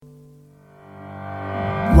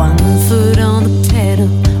One foot on the pedal,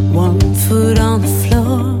 one foot on the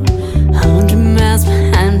floor. 100 miles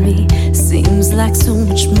behind me, seems like so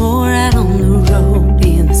much more. Out on the road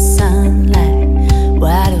in the sunlight,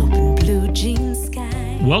 wide open blue jean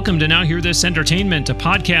sky. Welcome to Now Hear This Entertainment, a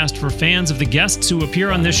podcast for fans of the guests who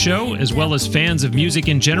appear on this show, as well as fans of music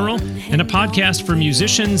in general, and a podcast for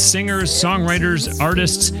musicians, singers, songwriters,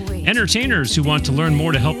 artists, entertainers who want to learn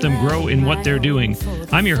more to help them grow in what they're doing.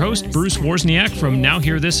 I'm your host, Bruce Wozniak from Now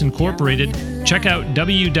Hear This Incorporated. Check out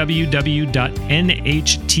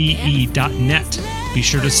www.NHTE.net. Be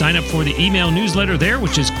sure to sign up for the email newsletter there,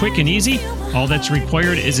 which is quick and easy. All that's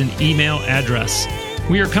required is an email address.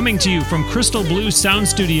 We are coming to you from Crystal Blue Sound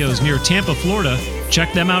Studios near Tampa, Florida.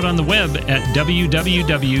 Check them out on the web at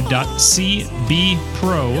www.cbpro,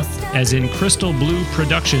 as in Crystal Blue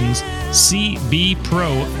Productions,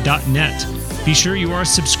 cbpro.net. Be sure you are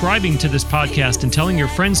subscribing to this podcast and telling your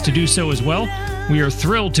friends to do so as well. We are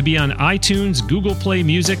thrilled to be on iTunes, Google Play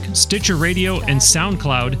Music, Stitcher Radio, and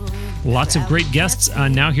SoundCloud. Lots of great guests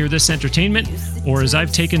on Now Hear This Entertainment, or as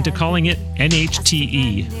I've taken to calling it,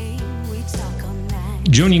 NHTE.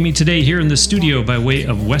 Joining me today here in the studio by way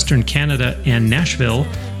of Western Canada and Nashville,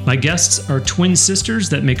 my guests are twin sisters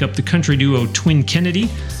that make up the country duo Twin Kennedy.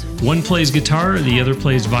 One plays guitar, the other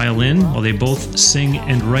plays violin, while they both sing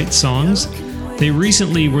and write songs. They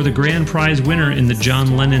recently were the grand prize winner in the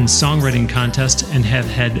John Lennon Songwriting Contest and have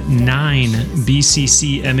had 9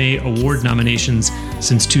 BCCMA award nominations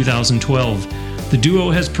since 2012. The duo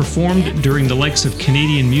has performed during the likes of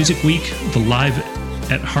Canadian Music Week, the Live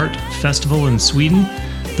at Heart Festival in Sweden,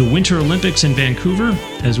 the Winter Olympics in Vancouver,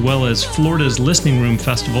 as well as Florida's Listening Room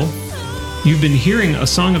Festival. You've been hearing a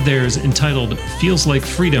song of theirs entitled Feels Like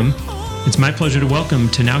Freedom. It's my pleasure to welcome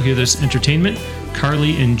to Now Hear This Entertainment,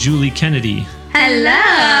 Carli and Julie Kennedy. Hello!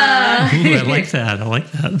 Ooh, I like that.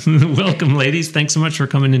 Welcome, ladies. Thanks so much for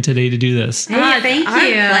coming in today to do this. Thank you. Our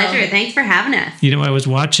pleasure. Thanks for having us. You know, I was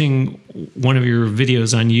watching one of your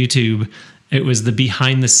videos on YouTube. It was the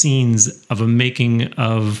behind the scenes of a making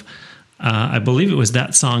of, I believe it was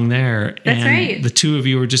that song there. That's and right. The two of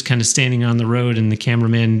you were just kind of standing on the road and the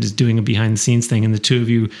cameraman is doing a behind the scenes thing. And the two of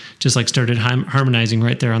you just like started harmonizing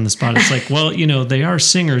right there on the spot. It's like, well, you know, they are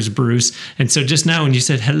singers, Bruce. And so just now when you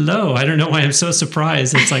said hello, I don't know why I'm so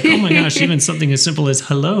surprised. It's like, oh my gosh, even something as simple as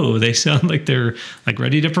hello, they sound like they're like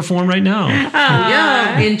ready to perform right now.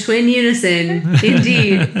 Yeah, in twin unison,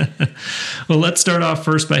 indeed. Well, let's start off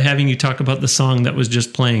first by having you talk about the song that was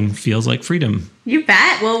just playing, Feels Like Freedom. You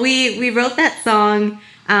bet. Well, we wrote that song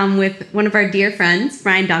with one of our dear friends,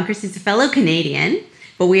 Brian Donkers. He's a fellow Canadian,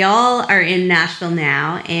 but we all are in Nashville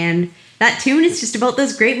now. And that tune is just about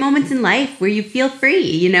those great moments in life where you feel free.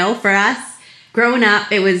 You know, for us, growing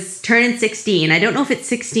up, it was turning 16. I don't know if it's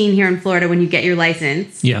 16 here in Florida when you get your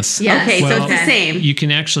license. Yes. Okay, well, so it's the same. You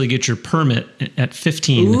can actually get your permit at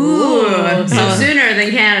 15. Ooh, so sooner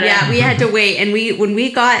than Canada. Yeah, we had to wait, and when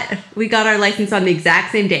we got our license on the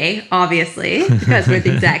exact same day, obviously, because we're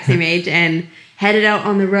the exact same age, and headed out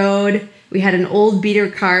on the road. We had an old beater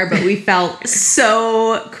car, but we felt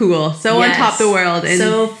so cool, so on top of the world, and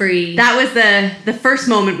so free. That was the first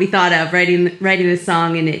moment we thought of writing this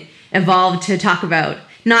song, and it evolved to talk about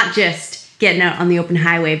not just getting out on the open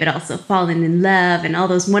highway, but also falling in love and all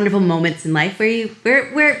those wonderful moments in life where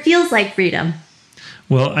it feels like freedom.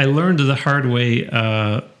 Well, I learned the hard way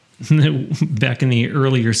back in the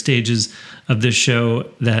earlier stages of this show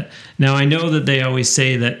that now I know that they always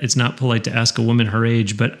say that it's not polite to ask a woman her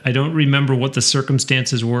age, but I don't remember what the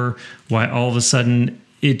circumstances were, why all of a sudden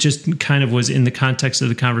it just kind of was in the context of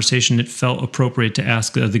the conversation. It felt appropriate to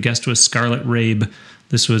ask. The guest was Scarlett Rabe.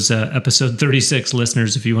 This was episode 36,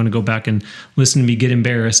 listeners, if you want to go back and listen to me get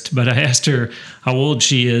embarrassed. But I asked her how old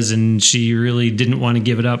she is, and she really didn't want to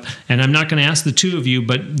give it up. And I'm not going to ask the two of you,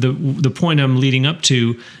 but the point I'm leading up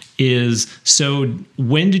to is, so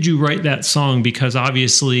when did you write that song? Because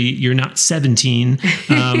obviously you're not 17.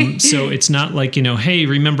 So it's not like, you know, hey,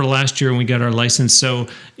 remember last year when we got our license? So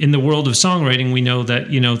in the world of songwriting, we know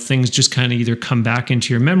that, you know, things just kind of either come back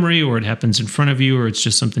into your memory or it happens in front of you or it's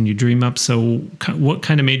just something you dream up. So what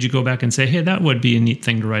kind of made you go back and say, hey, that would be a neat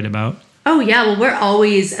thing to write about? Oh, yeah. Well, we're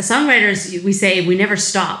always, as songwriters, we say we never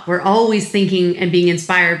stop. We're always thinking and being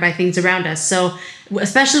inspired by things around us. So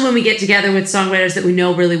especially when we get together with songwriters that we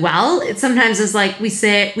know really well, it sometimes is like we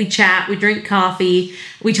sit, we chat, we drink coffee,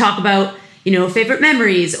 we talk about, you know, favorite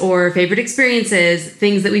memories or favorite experiences,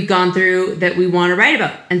 things that we've gone through that we want to write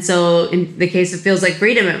about. And so in the case of Feels Like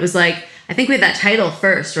Freedom, it was like, I think we had that title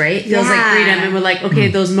first, right? Feels Like Freedom. And we're like, okay,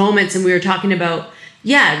 those moments. And we were talking about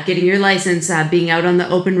getting your license, being out on the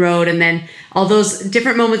open road, and then all those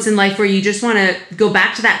different moments in life where you just want to go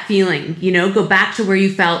back to that feeling, go back to where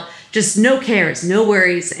you felt just no cares, no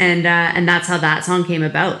worries, and that's how that song came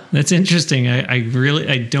about. That's interesting. I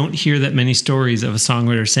don't hear that many stories of a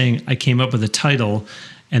songwriter saying, I came up with a title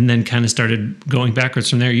and then kind of started going backwards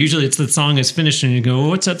from there. Usually it's the song is finished and you go,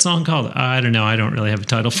 what's that song called? I don't know. I don't really have a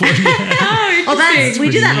title for it. Well, we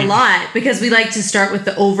do that a lot because we like to start with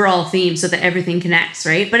the overall theme so that everything connects,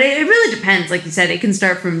 right? But it really depends. Like you said, it can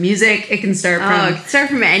start from music. It can start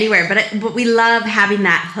from anywhere. But we love having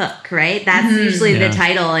that hook, right? That's usually the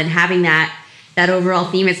title, and having that overall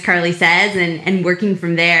theme, as Carli says, and working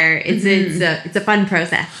from there. It's a fun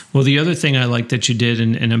process. Well, the other thing I like that you did,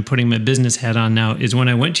 and I'm putting my business hat on now, is when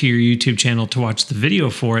I went to your YouTube channel to watch the video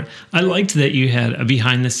for it, I liked that you had a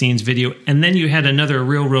behind the scenes video, and then you had another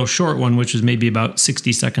real short one, which was maybe about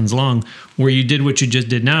 60 seconds long, where you did what you just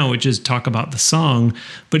did now, which is talk about the song.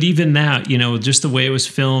 But even that, just the way it was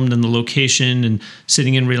filmed and the location and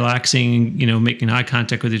sitting and relaxing, making eye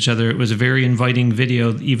contact with each other, it was a very inviting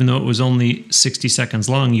video. Even though it was only 60 seconds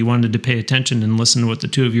long, you wanted to pay attention and listen to what the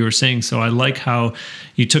two of you were saying. So I like how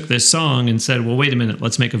you took this song and said, well, wait a minute,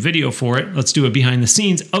 let's make a video for it. Let's do a behind the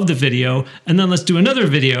scenes of the video, and then let's do another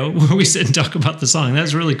video where we sit and talk about the song.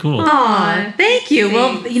 That's really cool. Aw, thank you.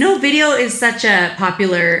 Thanks. Well, video is such a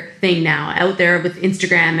popular thing now out there with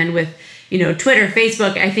Instagram and with Twitter,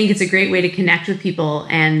 Facebook. I think it's a great way to connect with people,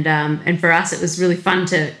 and for us, it was really fun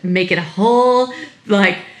to make it a whole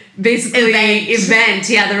basically event.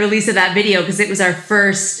 The release of that video, because it was our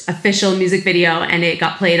first official music video, and it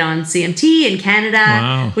got played on CMT in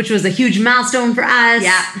Canada, which was a huge milestone for us.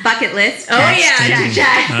 Bucket list.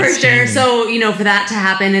 Check for sure. So for that to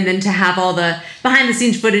happen, and then to have all the behind the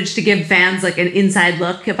scenes footage to give fans like an inside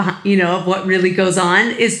look of what really goes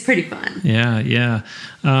on is pretty fun.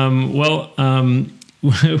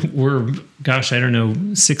 We're, I don't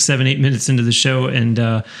know, 6, 7, 8 minutes into the show. And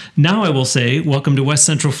now I will say, welcome to West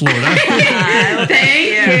Central Florida. Thank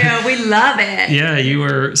you. We love it. Yeah, you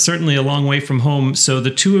are certainly a long way from home. So the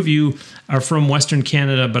two of you are from Western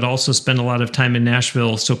Canada, but also spend a lot of time in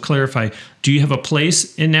Nashville. So clarify, do you have a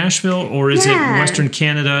place in Nashville, or is it Western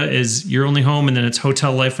Canada is your only home, and then it's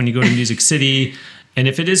hotel life when you go to Music City? And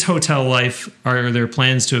if it is hotel life, are there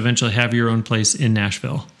plans to eventually have your own place in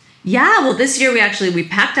Nashville? Yeah, well, this year we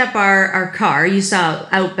packed up our car. You saw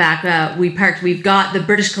out back, we parked. We've got the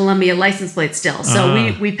British Columbia license plate still.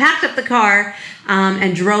 So we packed up the car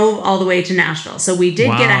and drove all the way to Nashville. So we did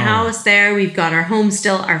get a house there. We've got our home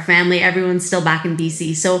still, our family, everyone's still back in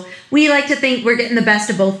BC. So we like to think we're getting the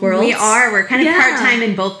best of both worlds. We are. We're kind of part-time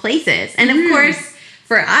in both places. And of course,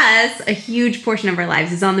 for us, a huge portion of our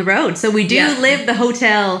lives is on the road. So we do live the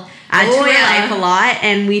hotel to our life a lot,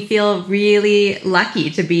 and we feel really lucky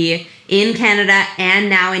to be in Canada and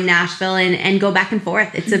now in Nashville and go back and forth.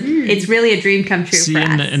 It's really a dream come true for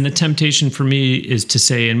us. And the temptation for me is to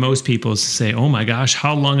say, and most people is to say, oh my gosh,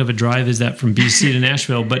 how long of a drive is that from BC to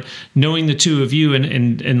Nashville? But knowing the two of you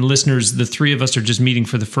and listeners, the three of us are just meeting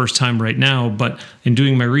for the first time right now, but in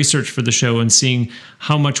doing my research for the show and seeing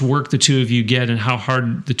how much work the two of you get and how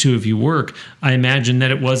hard the two of you work, I imagine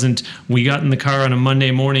that it wasn't, we got in the car on a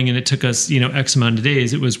Monday morning and it took us, X amount of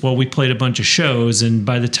days. It was, we played a bunch of shows, and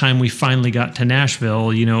by the time we finally got to Nashville,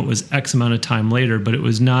 it was X amount of time later, but it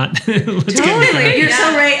was not. Totally. You're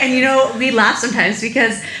so right. And we laugh sometimes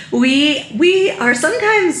because we are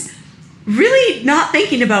sometimes really not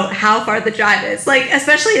thinking about how far the drive is.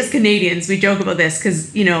 Especially as Canadians, we joke about this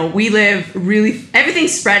because, we live really,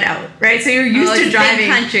 everything's spread out, right? So you're used to driving. Big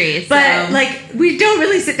country. But we don't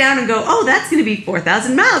really sit down and go, oh, that's going to be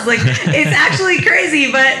 4,000 miles. It's actually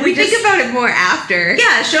crazy, but we think about it more after.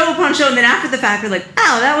 Yeah, show upon show. And then after the fact, we're like,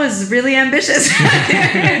 oh, that was really ambitious.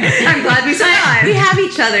 I'm glad we survived. We have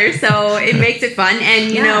each other, so it makes it fun.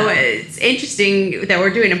 And, it's interesting that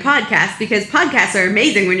we're doing a podcast because podcasts are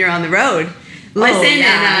amazing when you're on the road. Listen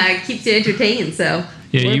and keeps you entertained. So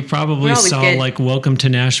you probably saw good. Welcome to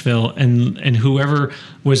Nashville, and whoever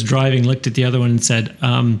was driving looked at the other one and said,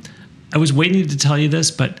 I was waiting to tell you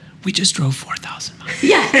this, but we just drove 4,000 miles.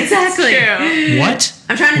 Yeah, exactly. True. What?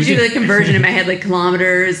 I'm trying to do the conversion in my head,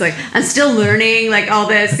 kilometers. I'm still learning, all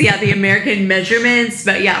this. Yeah, the American measurements.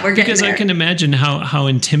 But yeah, we're getting because there. I can imagine how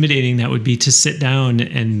intimidating that would be to sit down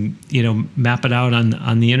and map it out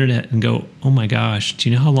on the internet and go, oh my gosh, do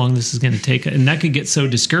you know how long this is going to take? And that could get so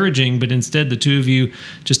discouraging. But instead, the two of you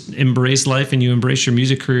just embrace life and you embrace your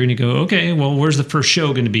music career and you go, okay, well, where's the first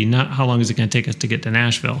show going to be? Not how long is it going to take us to get to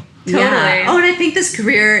Nashville? Totally. Yeah. Oh, and I think this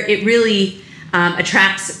career, it really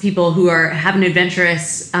attracts people who have an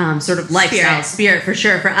adventurous lifestyle spirit for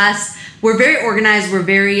sure. For us, we're very organized. We're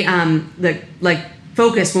very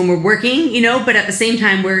focused when we're working, but at the same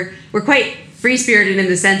time we're quite free-spirited in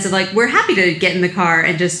the sense of like we're happy to get in the car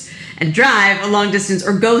and drive a long distance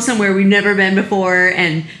or go somewhere we've never been before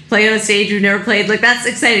and play on a stage we've never played. Like that's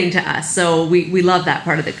exciting to us. So we love that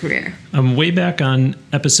part of the career. Way back on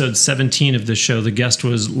episode 17 of this show, the guest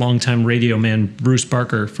was longtime radio man Bruce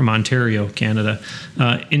Barker from Ontario, Canada.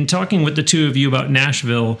 In talking with the two of you about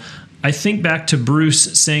Nashville, I think back to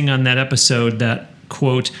Bruce saying on that episode that,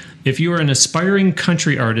 quote, "If you are an aspiring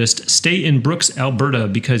country artist, stay in Brooks, Alberta,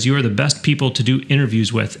 because you are the best people to do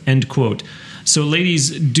interviews with," end quote. So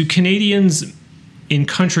ladies, do Canadians in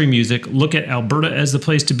country music look at Alberta as the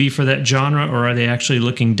place to be for that genre, or are they actually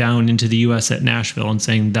looking down into the U.S. at Nashville and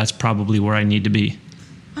saying that's probably where I need to be?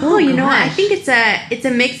 Oh, you know what? I think it's a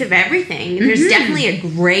mix of everything. There's definitely a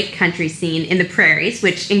great country scene in the prairies,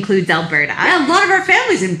 which includes Alberta. Yeah, a lot of our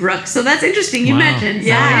family's in Brooks, so that's interesting you mentioned.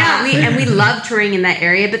 Yeah. We love touring in that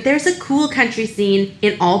area, but there's a cool country scene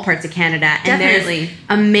in all parts of Canada. And Definitely. there's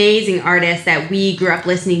amazing artists that we grew up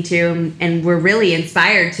listening to and we're really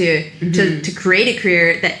inspired to create a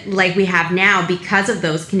career that like we have now because of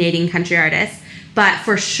those Canadian country artists. But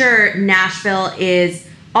for sure, Nashville is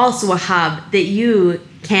also a hub that you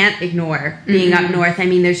can't ignore being up north. I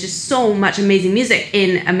mean, there's just so much amazing music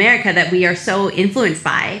in America that we are so influenced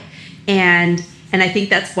by, and I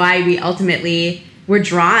think that's why we ultimately were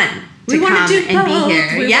drawn to come and be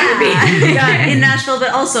here. Yeah, in Nashville,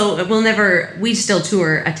 but also we still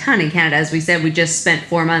tour a ton in Canada. As we said, we just spent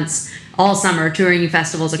 4 months all summer touring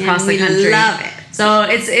festivals across the country. We love it. So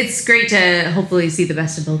it's great to hopefully see the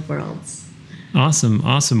best of both worlds. Awesome.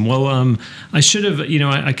 Well, I should have,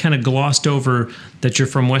 I kind of glossed over that you're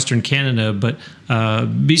from Western Canada, but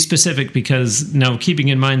be specific because now keeping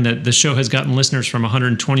in mind that the show has gotten listeners from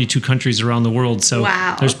 122 countries around the world. So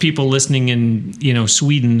there's people listening in,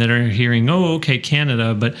 Sweden that are hearing, oh, okay,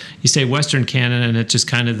 Canada, but you say Western Canada and it's just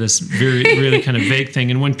kind of this really kind of vague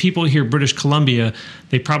thing. And when people hear British Columbia,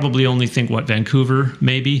 they probably only think, Vancouver,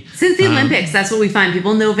 maybe? Since the Olympics, that's what we find.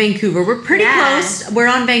 People know Vancouver. We're pretty close. We're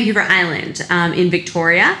on Vancouver Island in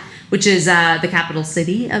Victoria, which is the capital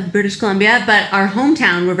city of British Columbia. But our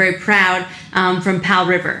hometown, we're very proud from Powell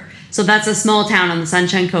River. So that's a small town on the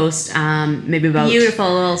Sunshine Coast, maybe about...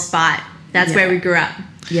 Beautiful little spot. That's where we grew up.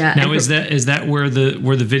 Yeah. Now, is that where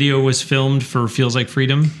the video was filmed for Feels Like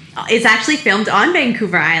Freedom? It's actually filmed on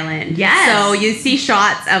Vancouver Island. Yes. So you see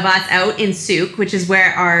shots of us out in Souk, which is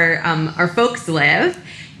where our folks live,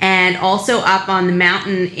 and also up on the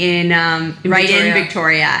mountain in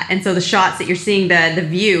Victoria. And so the shots that you're seeing, the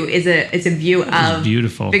view is a view of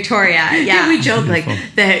beautiful Victoria. Yeah, we joke beautiful.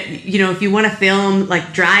 Like that. If you want to film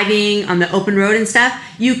like driving on the open road and stuff,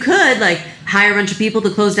 you could like hire a bunch of people to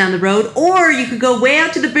close down the road, or you could go way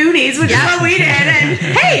out to the boonies, which is what we did.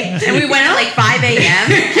 And we went at like 5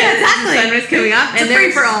 a.m. Exactly. The sun was coming up, and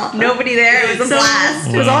free for all. Nobody there. It was a blast.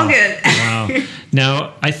 Wow. It was all good. Wow.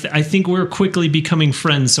 Now, I think we're quickly becoming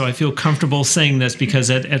friends, so I feel comfortable saying this because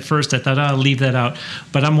at first I thought, I'll leave that out.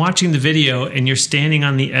 But I'm watching the video, and you're standing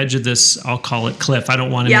on the edge of this, I'll call it cliff. I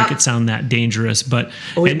don't want to make it sound that dangerous, but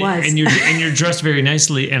it was. And you're dressed very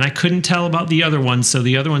nicely, and I couldn't tell about the other one, so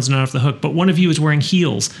the other one's not off the hook. But one of you is wearing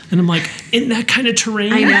heels, and I'm like, in that kind of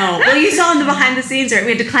terrain? I know. Well, you saw in the behind the scenes, right? We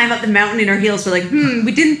had to climb up the mountain in our heels. We're like,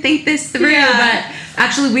 we didn't think this through, but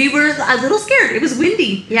actually we were a little scared. It was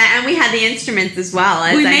windy. Yeah, and we had the instruments as well,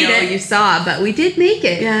 as you saw, but we did make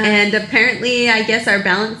it. Yeah. And apparently, I guess our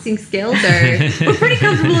balancing skills we're pretty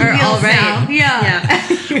comfortable in heels all right. now.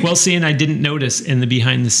 Yeah. Well, see, and I didn't notice in the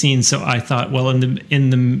behind the scenes, so I thought, well, in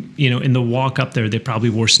the walk up there, they probably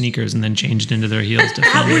wore sneakers and then changed into their heels.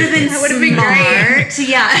 That would have been great.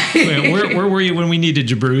 Yeah. Wait, where were you when we needed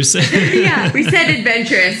you, Bruce? Yeah, we said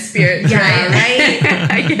adventurous spirits, right?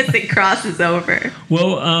 I guess it crosses over.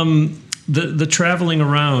 Well, the traveling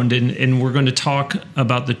around, and we're going to talk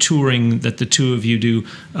about the touring that the two of you do.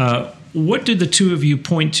 What did the two of you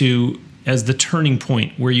point to as the turning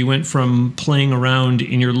point where you went from playing around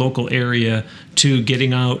in your local area to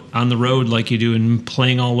getting out on the road like you do and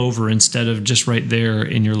playing all over instead of just right there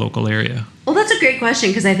in your local area? Well, that's a great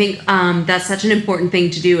question because I think that's such an important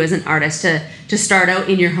thing to do as an artist to start out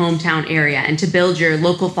in your hometown area and to build your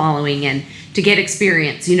local following and to get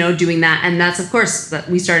experience, doing that. And that's, of course,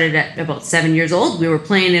 we started at about 7 years old. We were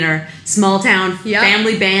playing in our small town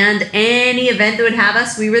family band. Any event that would have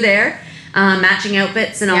us, we were there. matching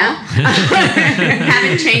outfits and all.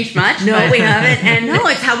 Haven't changed much. No, we haven't. And no,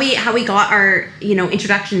 it's how we got our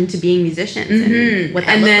introduction to being musicians and what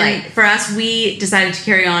that and looked then like. For us, we decided to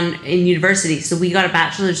carry on in university. So we got a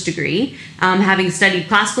bachelor's degree, having studied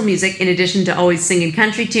classical music in addition to always singing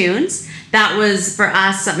country tunes. That was for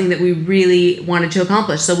us something that we really wanted to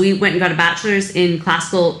accomplish. So we went and got a bachelor's in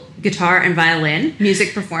classical guitar and violin.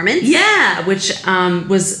 Music performance. Yeah, which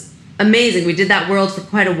was amazing. We did that world for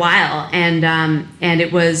quite a while, and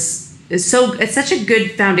it's such a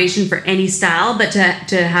good foundation for any style, but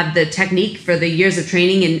to have the technique for the years of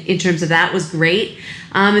training in terms of that was great.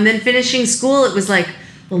 And then finishing school, it was like,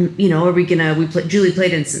 well, Julie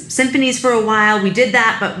played in some symphonies for a while. We did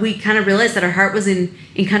that, but we kind of realized that our heart was in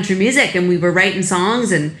country music, and we were writing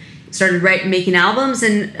songs and started making albums,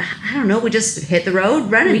 and I don't know, we just hit the road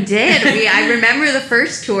running. We did. I remember the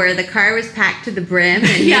first tour, the car was packed to the brim,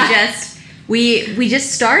 and we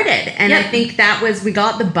just started. And I think we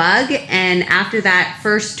got the bug, and after that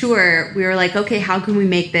first tour, we were like, okay, how can we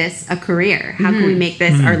make this a career? How can we make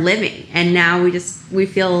this our living? And now we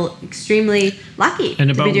feel extremely lucky. And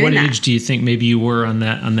to be about doing what that. age do you think maybe you were on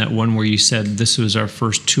that one where you said this was our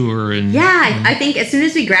first tour? And I think as soon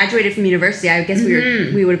as we graduated from university, I guess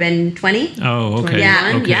we would have been 20. Oh, okay.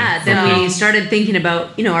 Yeah, okay. Yeah. Then we started thinking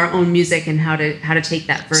about our own music and how to take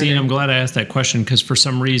that further. See, and I'm glad I asked that question because for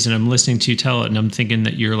some reason I'm listening to you tell it and I'm thinking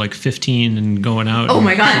that you're like 15 and going out. Oh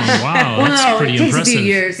my gosh! Oh, wow, that's pretty it takes impressive. a few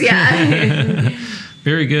years. Yeah.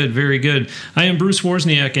 Very good, very good. I am Bruce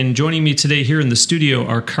Wozniak, and joining me today here in the studio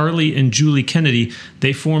are Carli and Julie Kennedy.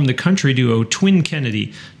 They form the country duo Twin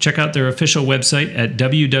Kennedy. Check out their official website at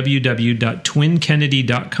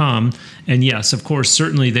www.twinkennedy.com. And yes, of course,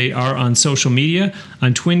 certainly they are on social media.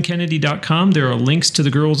 On twinkennedy.com, there are links to the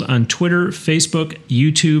girls on Twitter, Facebook,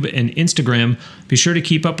 YouTube, and Instagram. Be sure to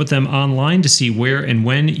keep up with them online to see where and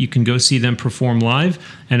when you can go see them perform live.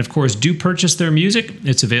 And of course, do purchase their music.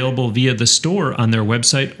 It's available via the store on their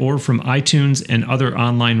website or from iTunes and other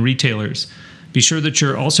online retailers. Be sure that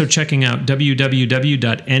you're also checking out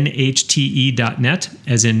www.nhte.net,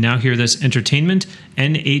 as in Now Hear This Entertainment,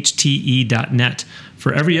 nhte.net.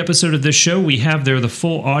 For every episode of this show, we have there the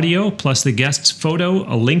full audio, plus the guest's photo,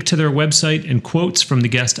 a link to their website, and quotes from the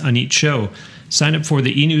guest on each show. Sign up for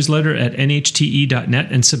the e-newsletter at nhte.net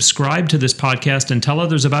and subscribe to this podcast and tell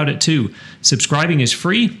others about it too. Subscribing is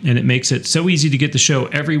free, and it makes it so easy to get the show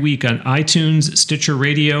every week on iTunes, Stitcher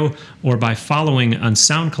Radio, or by following on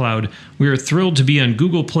SoundCloud. We are thrilled to be on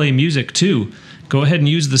Google Play Music too. Go ahead and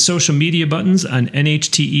use the social media buttons on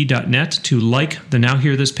nhte.net to like the Now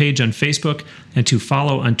Hear This page on Facebook and to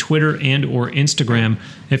follow on Twitter and or Instagram.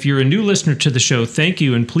 If you're a new listener to the show, thank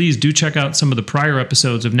you, and please do check out some of the prior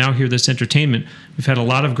episodes of Now Hear This Entertainment. We've had a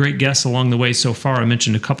lot of great guests along the way so far. I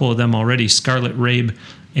mentioned a couple of them already, Scarlett Rabe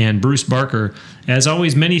and Bruce Barker. As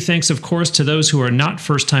always, many thanks, of course, to those who are not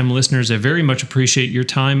first-time listeners. I very much appreciate your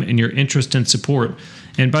time and your interest and support.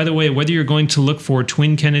 And by the way, whether you're going to look for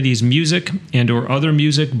Twin Kennedy's music and or other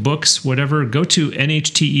music, books, whatever, go to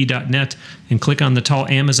nhte.net and click on the tall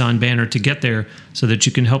Amazon banner to get there so that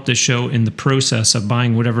you can help this show in the process of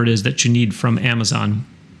buying whatever it is that you need from Amazon.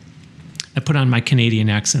 I put on my Canadian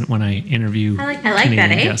accent when I interview I like Canadian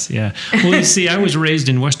that, eh? guests. Yeah. Well, you see, I was raised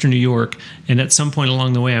in Western New York, and at some point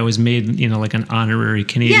along the way, I was made, like an honorary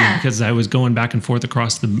Canadian because I was going back and forth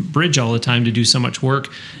across the bridge all the time to do so much work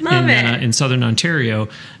in Southern Ontario.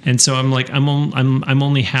 And so I'm like, I'm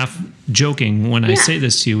only half joking when I say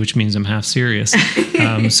this to you, which means I'm half serious.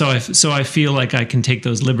 So I feel like I can take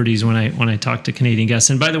those liberties when I talk to Canadian guests.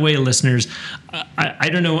 And by the way, listeners, I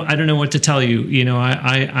don't know what to tell you.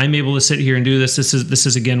 I'm able to sit here and do this. This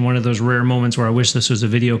is again one of those rare moments where I wish this was a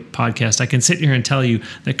video podcast. I can sit here and tell you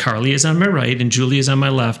that Carli is on my right and Julie is on my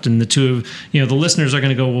left, and the two of the listeners are going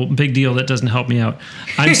to go, well, big deal, that doesn't help me out.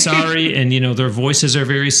 I'm sorry, and their voices are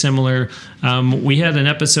very similar. We had an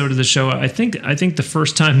episode of the show, I think the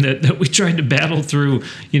first time that we tried to battle through,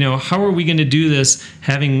 how are we going to do this,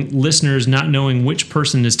 having listeners not knowing which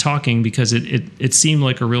person is talking, because it seemed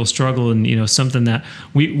like a real struggle, and something that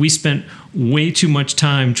we spent way too much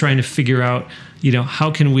time trying to figure out,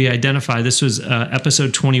 how can we identify. This was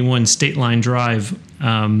episode 21, State Line Drive,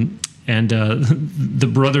 and the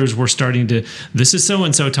brothers were starting to, this is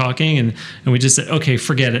so-and-so talking, and we just said, okay,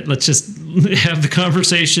 forget it. Let's just have the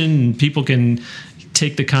conversation, and people can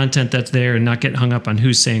take the content that's there and not get hung up on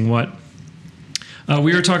who's saying what.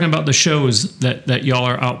 We were talking about the shows that y'all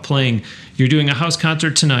are out playing. You're doing a house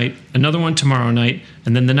concert tonight, another one tomorrow night,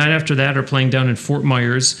 and then the night after that are playing down in Fort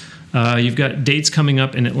Myers. You've got dates coming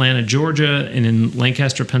up in Atlanta, Georgia, and in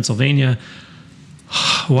Lancaster, Pennsylvania.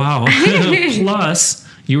 Wow. Plus,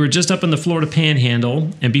 You were just up in the Florida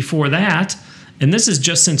Panhandle, and before that, and this is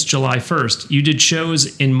just since July 1st, you did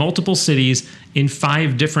shows in multiple cities in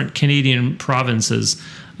 5 different Canadian provinces.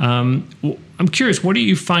 I'm curious, what are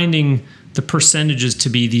you finding the percentages to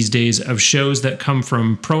be these days of shows that come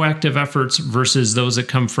from proactive efforts versus those that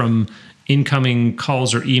come from incoming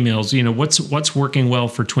calls or emails? You know, what's working well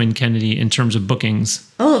for Twin Kennedy in terms of bookings?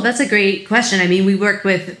 Oh, that's a great question. I mean, we work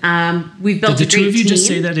with, we've built Did the a great two of you team. just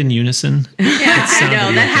say that in unison? Yeah, I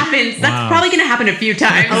know. That happens. Wow. That's probably going to happen a few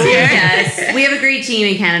times. Oh, yes. We have a great team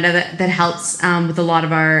in Canada that helps with a lot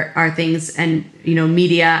of our things and, you know,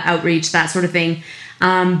 media outreach, that sort of thing.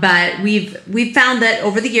 But we've found that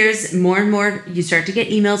over the years, more and more, you start to get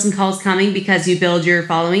emails and calls coming because you build your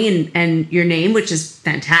following and your name, which is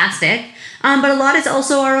fantastic. But a lot is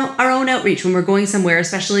also our own outreach when we're going somewhere,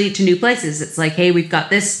 especially to new places. It's like, hey, we've got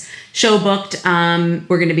this show booked.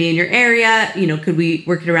 We're going to be in your area. You know, could we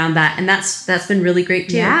work it around that? And that's been really great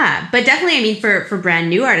too. Yeah, but definitely, I mean, for brand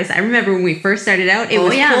new artists, I remember when we first started out, it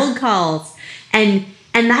was cold calls, and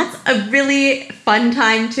that's a really fun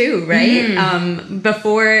time too, right?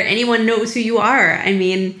 Before anyone knows who you are. I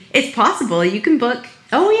mean, it's possible you can book.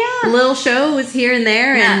 Oh, yeah. Little shows here and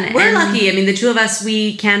there. Yeah, And we're lucky. I mean, the two of us,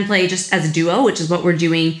 we can play just as a duo, which is what we're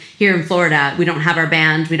doing here in Florida. We don't have our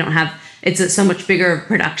band. We don't have, it's a so much bigger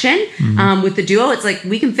production. With the duo, it's like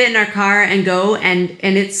we can fit in our car and go, and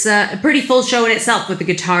it's a pretty full show in itself with the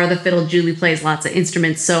guitar, the fiddle. Julie plays lots of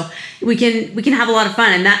instruments, so we can have a lot of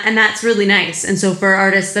fun, and that's really nice. And so for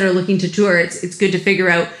artists that are looking to tour, it's good to figure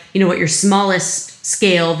out, you know, what your smallest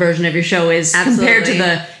scale version of your show is compared to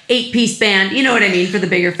the 8-piece band, you know what I mean, for the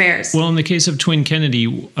bigger fairs. Well, in the case of Twin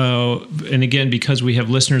Kennedy, and again, because we have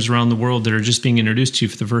listeners around the world that are just being introduced to you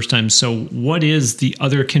for the first time, so what is the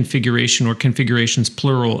other configuration or configurations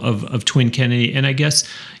plural of Twin Kennedy? And I guess,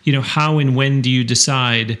 you know, how and when do you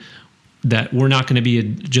decide that we're not going to be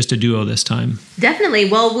just a duo this time? Definitely.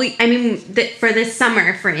 Well, for this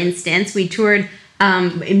summer, for instance, we toured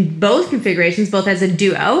in both configurations, both as a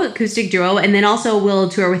duo, acoustic duo, and then also we'll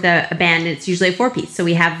tour with a band. And it's usually a 4-piece, so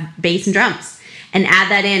we have bass and drums, and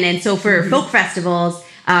add that in. And so for folk festivals,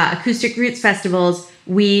 acoustic roots festivals,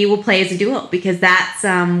 we will play as a duo because that's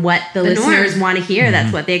what the listeners want to hear.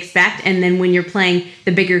 That's what they expect. And then when you're playing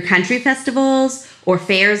the bigger country festivals or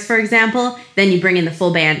fairs, for example, then you bring in the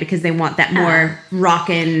full band because they want that more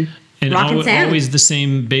rockin' And sound. always the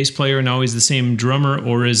same bass player and always the same drummer,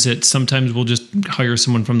 or is it sometimes we'll just hire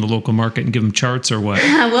someone from the local market and give them charts, or what?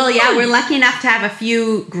 Well, yeah, we're lucky enough to have a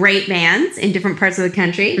few great bands in different parts of the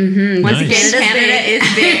country. Once Nice. again, Canada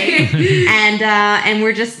is big, and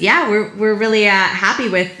we're just we're really happy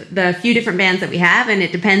with the few different bands that we have, and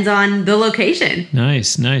it depends on the location.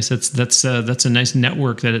 Nice. That's a nice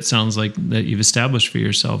network that it sounds like that you've established for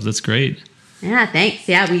yourself. That's great. Yeah, thanks.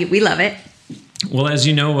 Yeah, we love it. Well, as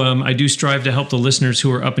you know, I do strive to help the listeners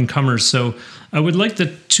who are up-and-comers. So I would like the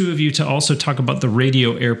two of you to also talk about the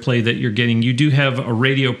radio airplay that you're getting. You do have a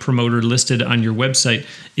radio promoter listed on your website.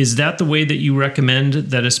 Is that the way that you recommend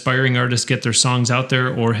that aspiring artists get their songs out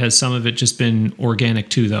there, or has some of it just been organic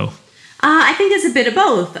too, though? I think it's a bit of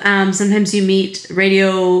both. Sometimes you meet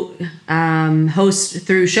radio hosts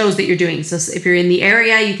through shows that you're doing. So if you're in the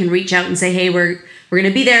area, you can reach out and say, hey, we're going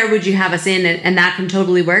to be there. Would you have us in? And that can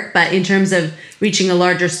totally work. But in terms of reaching a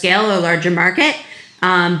larger scale or a larger market,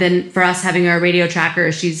 then for us having our radio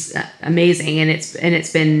tracker, she's amazing. And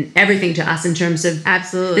it's been everything to us in terms of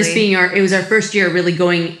this being it was our first year really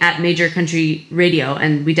going at major country radio.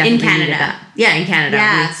 And we definitely needed that. Yeah, in Canada.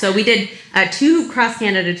 Yeah, so we did 2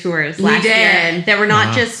 cross-Canada tours last year that were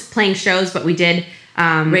not just playing shows, but we did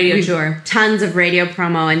radio tour. Tons of radio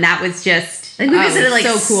promo, and that was just we visited like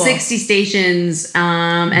so cool. 60 stations,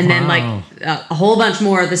 and then like a whole bunch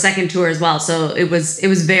more the second tour as well. So it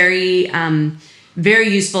was very very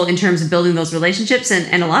useful in terms of building those relationships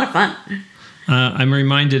and a lot of fun. I'm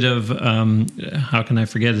reminded of how can I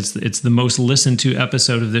forget? It's the most listened to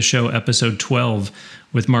episode of this show, episode 12,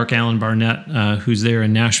 with Mark Allen Barnett, who's there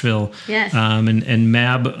in Nashville. Yes. And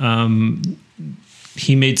Mab,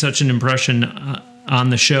 he made such an impression on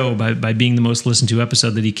the show by being the most listened to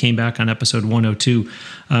episode that he came back on episode 102.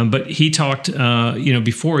 But he talked,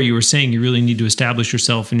 before you were saying you really need to establish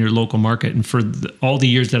yourself in your local market. And for all the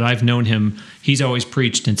years that I've known him, he's always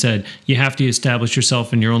preached and said, you have to establish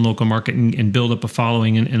yourself in your own local market and build up a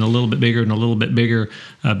following and a little bit bigger and a little bit bigger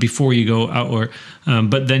before you go out.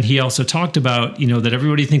 But then he also talked about, that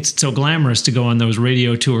everybody thinks it's so glamorous to go on those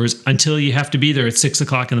radio tours until you have to be there at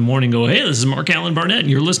 6:00 in the morning and go, hey, this is Mark Allen Barnett. And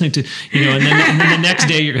you're listening to, and then the next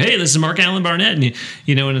day you're, hey, this is Mark Allen Barnett. And,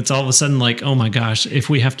 and it's all of a sudden like, oh my gosh, if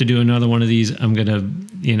we have to do another one of these, I'm going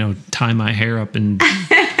to, tie my hair up and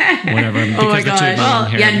whatever. Because Oh my the two of gosh. them are Well,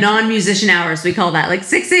 yeah, inherent. non-musician hours, we call that. Like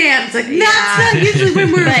 6 a.m. It's like, that's not usually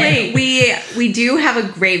when we're But late. we do have a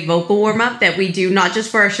great vocal warm up that we do not just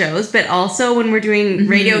for our shows, but also when we're doing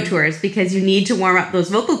radio tours, because you need to warm up those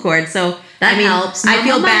vocal cords. So That helps. I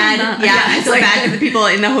feel Mama, bad. mama. Yeah, Yeah, I it's feel like- bad for the people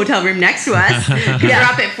in the hotel room next to us. We're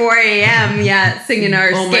up at 4 a.m. Yeah, singing our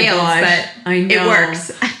Oh my scales, gosh. but I know. it works.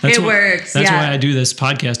 That's It why- works. That's yeah. why I do this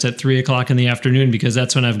podcast at 3 o'clock in the afternoon, because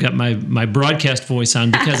that's when I've got my broadcast voice on.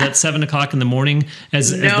 Because at 7 o'clock in the morning, as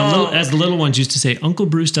the little ones used to say, Uncle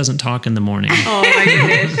Bruce doesn't talk in the morning. Oh my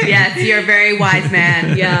goodness. Yes, you're a very wise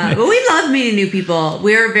man. Yeah, but we love meeting new people.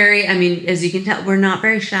 We're very, I mean, as you can tell, we're not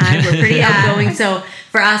very shy. We're pretty outgoing. So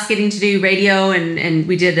for us getting to do radio and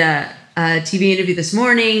we did a TV interview this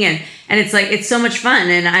morning and it's like, it's so much fun.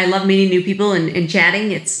 And I love meeting new people and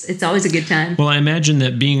chatting. It's always a good time. Well, I imagine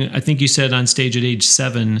that being, I think you said on stage at age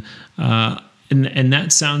 7, and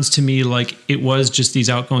that sounds to me like it was just these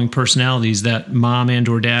outgoing personalities that mom and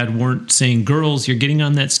or dad weren't saying, girls, you're getting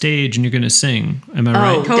on that stage and you're going to sing. Am I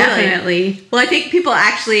right? Totally. Definitely. Well, I think people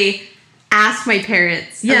actually ask my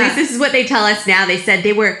parents. Yeah. At least this is what they tell us now. They said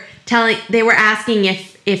they were asking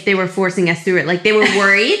if they were forcing us through it. Like they were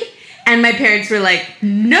worried. And my parents were like,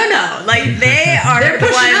 no. Like they are the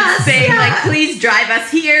pushing ones us. saying Yeah. like, please drive us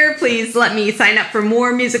here. Please let me sign up for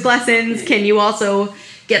more music lessons. Can you also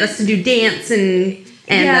get us to do dance and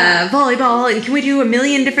Yeah. volleyball? And can we do a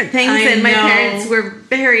million different things? I And my know. parents were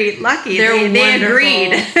very lucky. They're They wonderful.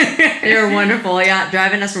 agreed. They're wonderful. Yeah,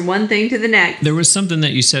 driving us from one thing to the next. There was something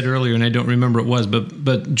that you said earlier, and I don't remember what it was,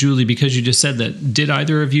 but Julie, because you just said that, did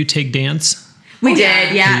either of you take dance? We Oh, yeah.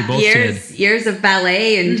 did, yeah. You both Years of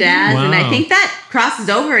ballet and jazz, and I Wow. think that crosses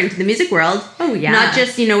over into the music world. Oh, yeah. Not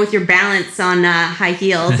just with your balance on high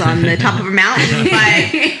heels on the top of a mountain,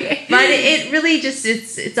 but it really just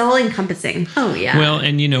it's all encompassing. Oh, yeah. Well,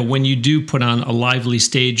 and when you do put on a lively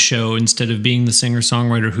stage show, instead of being the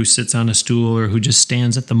singer-songwriter who sits on a stool or who just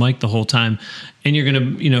stands at the mic the whole time, and you're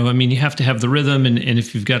going to, you have to have the rhythm, and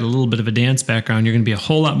if you've got a little bit of a dance background, you're going to be a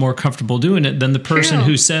whole lot more comfortable doing it than the person True.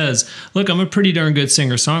 who says, look, I'm a pretty darn good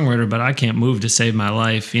singer-songwriter, but I can't move to save my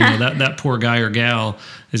life. That poor guy or gal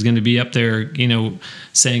is going to be up there,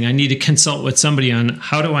 saying, I need to consult with somebody on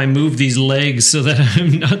how do I move these legs so that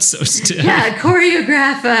I'm not so stiff. yeah,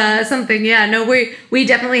 choreograph something. Yeah, no, we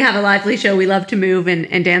definitely have a lively show. We love to move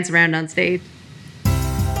and dance around on stage.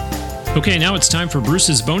 Okay, now it's time for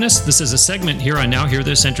Bruce's Bonus. This is a segment here on Now Hear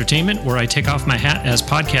This Entertainment where I take off my hat as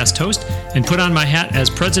podcast host and put on my hat as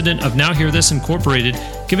president of Now Hear This Incorporated,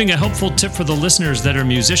 giving a helpful tip for the listeners that are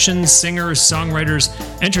musicians, singers, songwriters,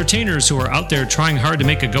 entertainers who are out there trying hard to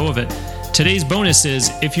make a go of it. Today's bonus is,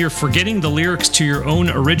 if you're forgetting the lyrics to your own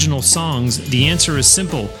original songs, the answer is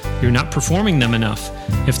simple. You're not performing them enough.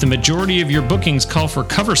 If the majority of your bookings call for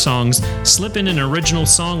cover songs, slip in an original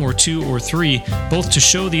song or 2 or 3, both to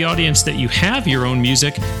show the audience that you have your own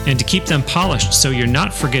music and to keep them polished so you're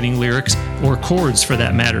not forgetting lyrics or chords for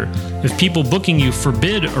that matter. If people booking you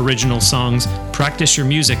forbid original songs, practice your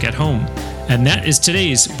music at home. And that is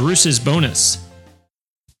today's Bruce's Bonus.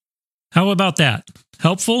 How about that?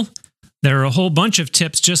 Helpful? There are a whole bunch of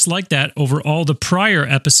tips just like that over all the prior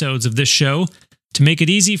episodes of this show. To make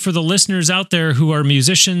it easy for the listeners out there who are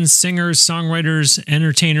musicians, singers, songwriters,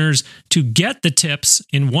 entertainers to get the tips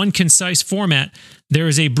in one concise format, there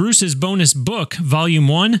is a Bruce's Bonus Book Volume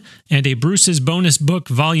 1 and a Bruce's Bonus Book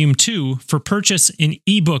Volume 2 for purchase in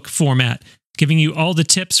ebook format, giving you all the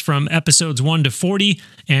tips from episodes 1 to 40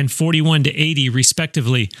 and 41 to 80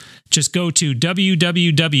 respectively. Just go to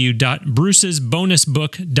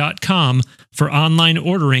www.brucesbonusbook.com for online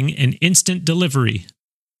ordering and instant delivery.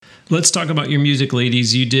 Let's talk about your music,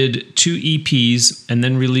 ladies. You did 2 EPs and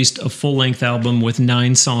then released a full-length album with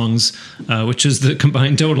 9 songs, which is the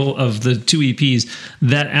combined total of the 2 EPs.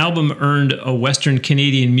 That album earned a Western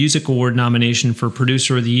Canadian Music Award nomination for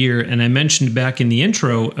Producer of the Year, and I mentioned back in the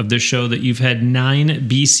intro of this show that you've had 9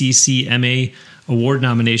 BCCMA award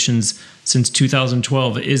nominations since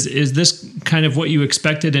 2012. Is this kind of what you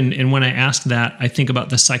expected? And when I ask that, I think about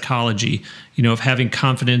the psychology, of having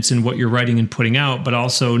confidence in what you're writing and putting out, but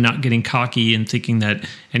also not getting cocky and thinking that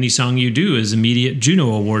any song you do is immediate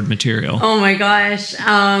Juno Award material. Oh my gosh.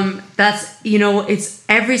 That's, it's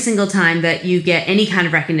every single time that you get any kind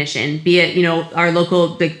of recognition, be it, our local,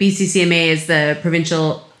 like BCCMA is the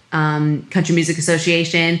Provincial Country Music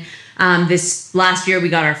Association. This last year, we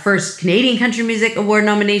got our first Canadian Country Music Award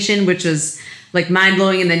nomination, which was like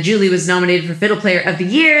mind-blowing. And then Julie was nominated for Fiddle Player of the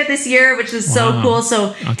Year this year, which was so cool.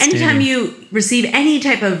 So anytime you receive any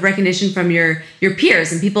type of recognition from your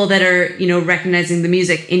peers and people that are, you know, recognizing the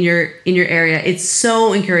music in your area, it's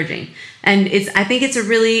so encouraging. And I think it's a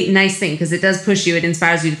really nice thing because it does push you. It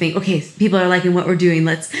inspires you to think, okay, people are liking what we're doing.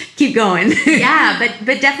 Let's keep going. Yeah,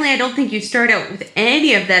 but definitely I don't think you start out with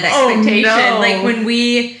any of that expectation. Oh, no. Like when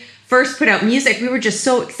we first put out music, we were just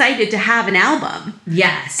so excited to have an album.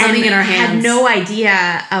 Yeah, something in our hands. Had no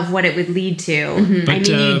idea of what it would lead to. Mm-hmm. I mean,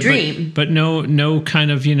 you dream. But no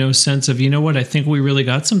kind of, you know, sense of, you know what, I think we really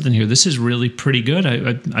got something here. This is really pretty good.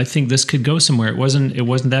 I think this could go somewhere. It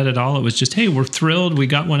wasn't that at all. It was just, hey, we're thrilled. We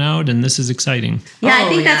got one out and this is exciting. Yeah, I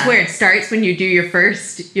think that's where it starts when you do your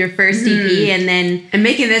first EP and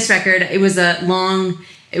making this record, it was a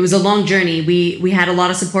long journey. We had a lot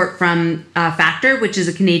of support from Factor, which is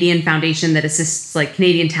a Canadian foundation that assists like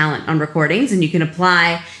Canadian talent on recordings, and you can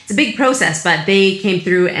apply. It's a big process, but they came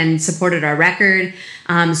through and supported our record.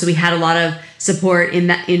 So we had a lot of support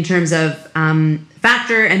in terms of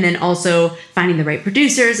Factor, and then also finding the right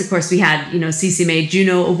producers. Of course, we had, you know, CCMA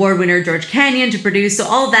Juno Award winner George Canyon to produce. So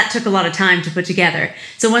all of that took a lot of time to put together.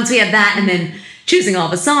 So once we had that, and then choosing all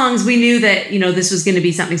the songs, we knew that, you know, this was going to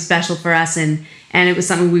be something special for us, and it was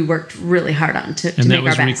something we worked really hard on to make our best. And that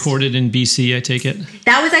was recorded in BC, I take it?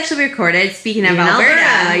 That was actually recorded, speaking of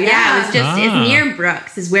Alberta. Yeah, it was just, it's near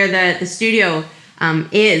Brooks is where the studio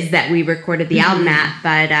is that we recorded the album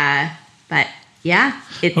at. But yeah,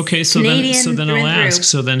 it's okay, so Canadian then I'll ask,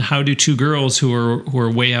 so then how do two girls who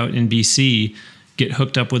are way out in BC get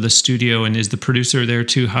hooked up with a studio, and is the producer there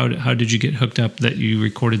too? How did you get hooked up that you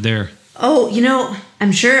recorded there? Oh, you know,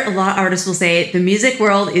 I'm sure a lot of artists will say the music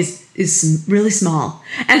world is really small.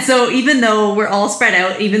 And so even though we're all spread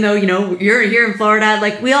out, even though, you know, you're here in Florida,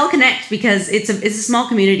 like we all connect because it's a small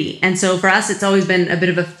community. And so for us, it's always been a bit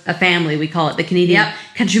of a family. We call it the Canadian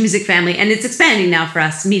country music family. And it's expanding now for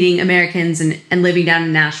us, meeting Americans and living down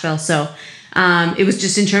in Nashville. So it was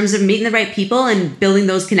just in terms of meeting the right people and building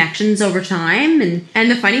those connections over time.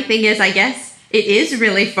 And the funny thing is, I guess, it is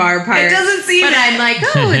really far apart. It doesn't seem but I'm like,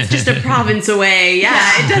 oh, it's just a province away.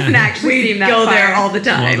 Yeah, it doesn't actually seem that go far. there all the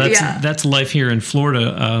time. Well, that's life here in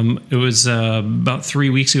Florida. It was about 3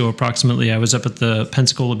 weeks ago, approximately. I was up at the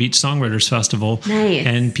Pensacola Beach Songwriters Festival. Nice.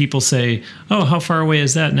 And people say, oh, how far away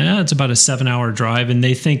is that? Nah, it's about a 7-hour drive. And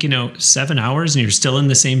they think, you know, 7 hours and you're still in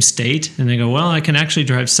the same state? And they go, well, I can actually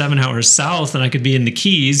drive 7 hours south and I could be in the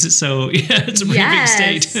Keys. So, yeah, it's a pretty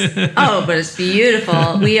big state. Oh, but it's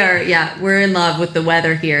beautiful. We're in love with the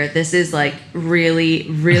weather here. This is like really,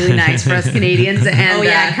 really nice for us Canadians.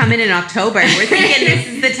 And coming in October. We're thinking this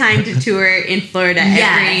is the time to tour in Florida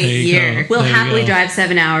every year. We'll happily drive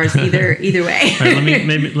 7 hours either way. All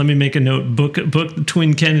right, let me make a note. Book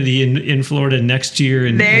Twin Kennedy in Florida next year.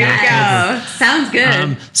 And there you go. Sounds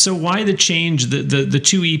good. So why the change? The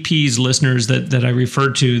two EPs, listeners, that I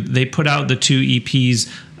referred to, they put out the two EPs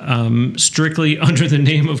strictly under the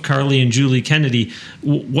name of Carli and Julie Kennedy.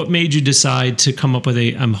 What made you decide to come up with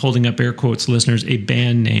I'm holding up air quotes, listeners, a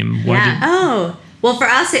band name? Well, for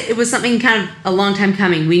us, it was something kind of a long time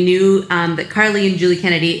coming. We knew that Carli and Julie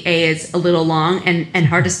Kennedy, is a little long and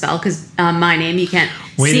hard to spell because my name, you can't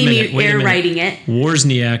see me air writing it.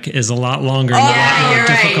 Wozniak is a lot longer and a lot more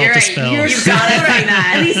difficult to spell. You've got it right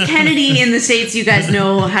now. At least Kennedy in the States, you guys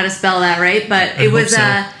know how to spell that, right? But it was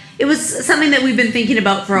something that we've been thinking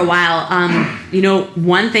about for a while. You know,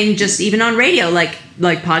 one thing, just even on radio, like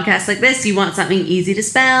podcasts like this, you want something easy to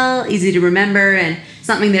spell, easy to remember, and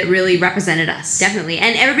something that really represented us. Definitely.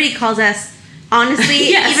 And everybody calls us, honestly,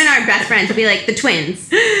 even our best friends will be like the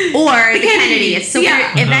twins or the Kennedys. So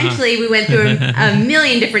eventually we went through a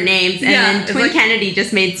million different names, and then Twin Kennedy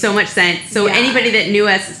just made so much sense. So anybody that knew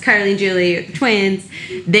us as Carli and Julie, the twins,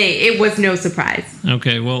 it was no surprise.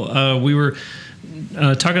 Okay, well, we were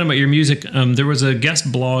talking about your music. There was a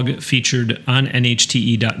guest blog featured on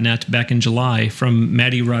NHTE.net back in July from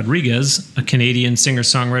Maddie Rodriguez, a Canadian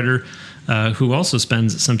singer-songwriter who also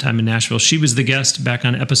spends some time in Nashville. She was the guest back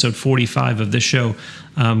on episode 45 of this show.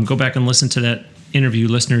 Go back and listen to that interview,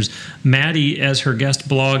 listeners. Maddie, as her guest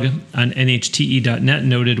blog on NHTE.net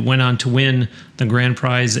noted, went on to win the Grand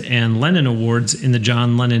Prize and Lennon Awards in the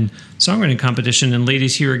John Lennon Songwriting Competition. And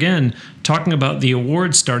ladies, here again, talking about the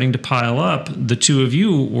awards starting to pile up, the two of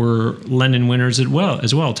you were Lennon winners as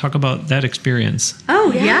well. Talk about that experience.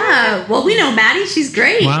 Oh, yeah. Well, we know Maddie. She's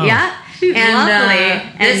great. Wow. Yeah. She's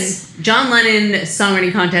lovely. This John Lennon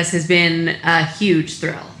Songwriting Contest has been a huge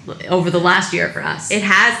thrill over the last year for us. It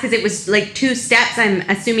has, because it was like 2 steps. I'm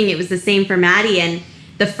assuming it was the same for Maddie. And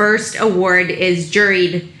the first award is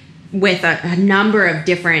juried with a number of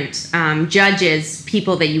different judges,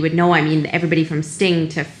 people that you would know. I mean, everybody from Sting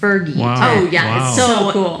to Fergie. Wow. Oh, yeah. Wow. It's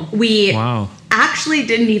so cool. We Wow. actually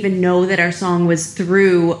didn't even know that our song was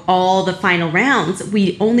through all the final rounds.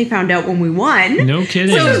 We only found out when we won. No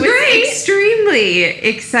kidding. So it was Great. extremely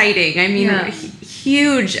exciting. I mean, Yeah.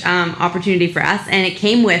 huge opportunity for us, and it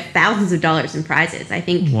came with thousands of dollars in prizes. I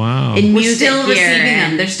think. Wow. In We're music still here, receiving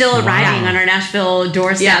them. They're still arriving on our Nashville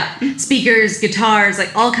doorstep. Yeah. Speakers, guitars,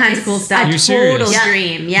 like all kinds of cool stuff. You're total serious?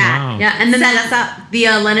 dream. Yeah. Wow. Yeah, and then Set us up. the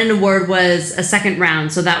Lennon Award was a second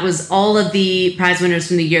round, so that was all of the prize winners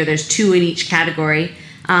from the year. There's 2 in each category,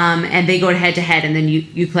 and they go head to head, and then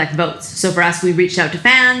you collect votes. So for us, we reached out to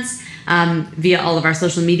fans via all of our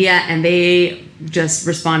social media, and they just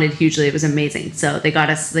responded hugely. It was amazing. So they got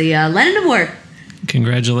us the Lennon Award.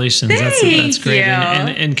 Congratulations. That's Thank great. you.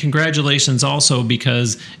 And congratulations also,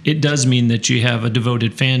 because it does mean that you have a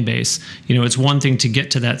devoted fan base. You know, it's one thing to get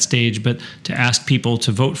to that stage, but to ask people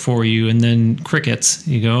to vote for you and then crickets,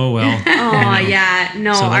 you go, oh, well. Oh yeah,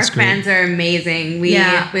 no, So our that's great. fans are amazing. We We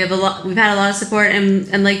have a lot. We've had a lot of support,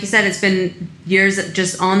 and like you said, it's been years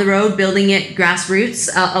just on the road, building it grassroots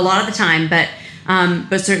a lot of the time, but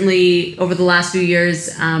certainly over the last few years,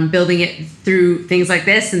 building it through things like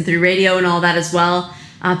this and through radio and all that as well.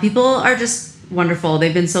 People are just wonderful.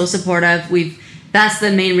 They've been so supportive. That's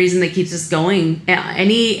the main reason that keeps us going.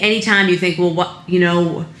 Any time you think, well,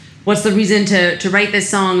 what's the reason to write this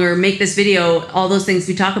song or make this video? All those things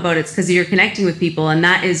we talk about, it's because you're connecting with people, and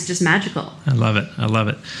that is just magical. I love it. I love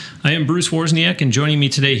it. I am Bruce Wozniak, and joining me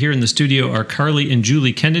today here in the studio are Carli and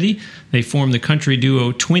Julie Kennedy. They form the country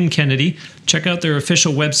duo Twin Kennedy. Check out their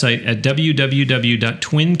official website at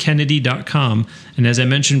www.twinkennedy.com. And as I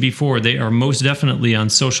mentioned before, they are most definitely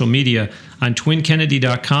on social media. On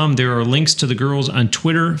twinkennedy.com, there are links to the girls on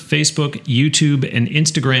Twitter, Facebook, YouTube, and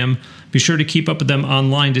Instagram. Be sure to keep up with them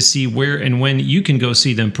online to see where and when you can go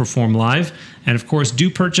see them perform live. And of course, do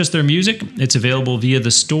purchase their music. It's available via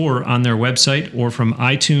the store on their website or from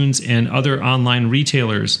iTunes and other online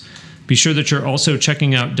retailers. Be sure that you're also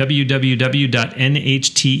checking out www.nhte.net,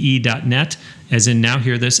 as in Now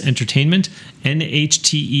Hear This Entertainment,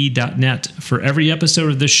 nhte.net. For every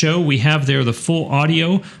episode of this show, we have there the full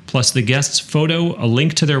audio, plus the guest's photo, a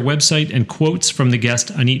link to their website, and quotes from the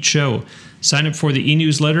guest on each show. Sign up for the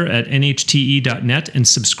e-newsletter at nhte.net and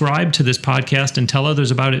subscribe to this podcast and tell others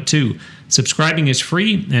about it too. Subscribing is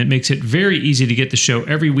free, and it makes it very easy to get the show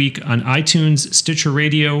every week on iTunes, Stitcher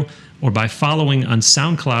Radio, or by following on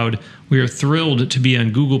SoundCloud. We are thrilled to be on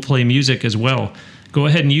Google Play Music as well. Go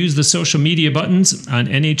ahead and use the social media buttons on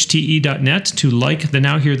nhte.net to like the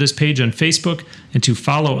Now Hear This page on Facebook and to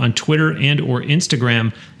follow on Twitter and or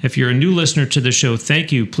Instagram. If you're a new listener to the show,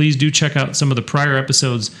 thank you. Please do check out some of the prior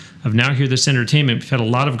episodes of Now Hear This Entertainment. We've had a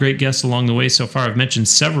lot of great guests along the way so far. I've mentioned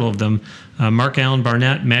several of them. Mark Allen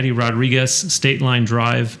Barnett, Maddie Rodriguez, State Line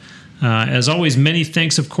Drive. As always, many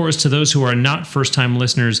thanks, of course, to those who are not first-time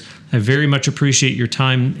listeners. I very much appreciate your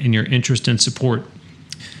time and your interest and support.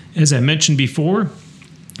 As I mentioned before,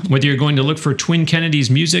 whether you're going to look for Twin Kennedy's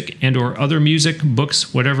music and or other music,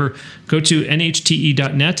 books, whatever, go to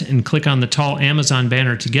nhte.net and click on the tall Amazon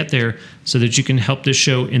banner to get there so that you can help this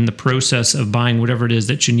show in the process of buying whatever it is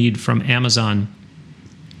that you need from Amazon.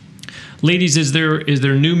 Ladies, is there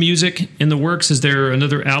new music in the works? Is there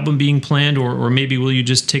another album being planned, or maybe will you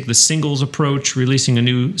just take the singles approach, releasing a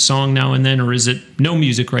new song now and then, or is it no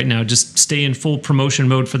music right now? Just stay in full promotion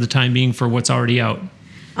mode for the time being for what's already out.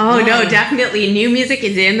 Oh, no, definitely. New music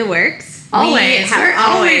is in the works. Always. We're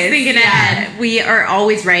always thinking ahead. We are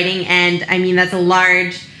always writing, and I mean, that's a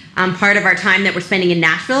large part of our time that we're spending in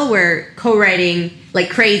Nashville. We're co-writing like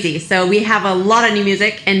crazy. So we have a lot of new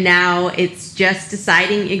music, and now it's just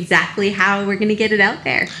deciding exactly how we're going to get it out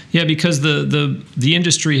there. Yeah, because the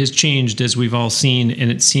industry has changed, as we've all seen, and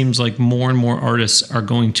it seems like more and more artists are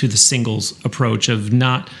going to the singles approach of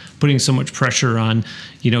not putting so much pressure on,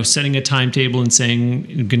 setting a timetable and saying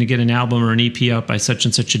you're going to get an album or an EP out by such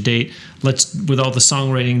and such a date. With all the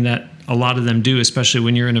songwriting that a lot of them do, especially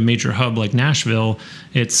when you're in a major hub like Nashville,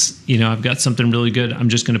 it's, I've got something really good, I'm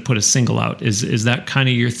just going to put a single out. Is that kind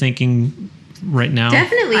of your thinking right now?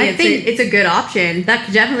 Definitely. I think it's a good option. that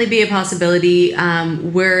could definitely be a possibility.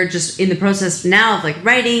 We're just in the process now of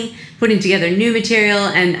writing, putting together new material,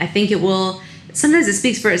 and I think sometimes it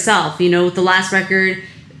speaks for itself. With the last record,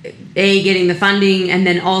 getting the funding, and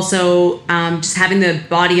then also just having the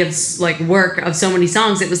body of work of so many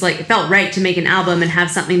songs, it felt right to make an album and have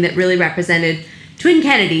something that really represented Twin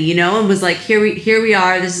Kennedy, and was here we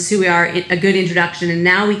are, this is who we are, a good introduction, and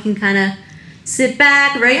now we can kind of sit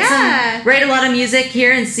back, write a lot of music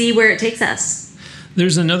here and see where it takes us.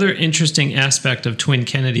 There's another interesting aspect of Twin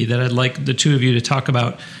Kennedy that I'd like the two of you to talk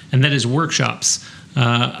about, and that is workshops.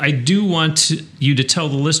 I do want you to tell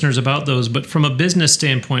the listeners about those, but from a business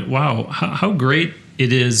standpoint, wow, how great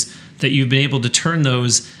it is that you've been able to turn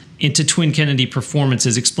those into Twin Kennedy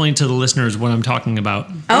performances. Explain to the listeners what I'm talking about.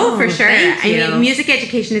 Oh, for sure. Thank you. I mean, music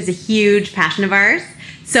education is a huge passion of ours.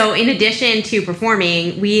 So in addition to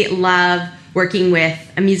performing, we love working with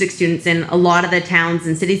music students in a lot of the towns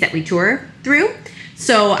and cities that we tour through.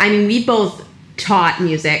 So, I mean, we both taught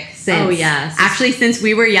music since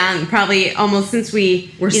we were young, probably almost since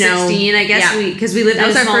we were 16, I guess, because we lived in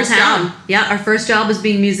a small town. Yeah, our first job was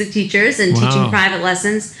being music teachers and teaching private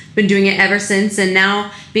lessons. Been doing it ever since, and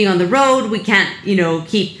now being on the road, we can't,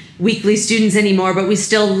 keep weekly students anymore, but we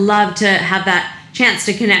still love to have that chance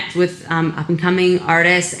to connect with up and coming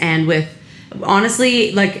artists, and with,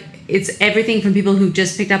 honestly, like, it's everything from people who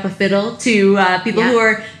just picked up a fiddle to people who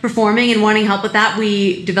are performing and wanting help with that.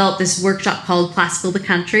 We developed this workshop called Classical to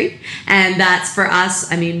Country, and that's for us.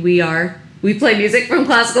 I mean, we play music from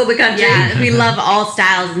classical to country. Yeah, we love all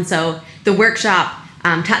styles, and so the workshop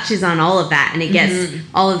touches on all of that, and it gets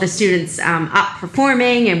all of the students up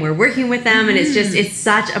performing, and we're working with them, and it's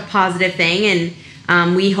such a positive thing,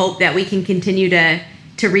 and we hope that we can continue to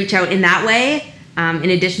reach out in that way, in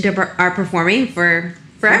addition to our performing for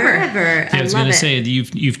forever. I was going to say,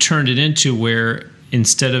 you've turned it into where,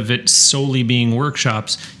 instead of it solely being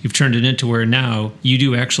workshops, you've turned it into where now you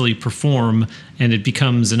do actually perform, and it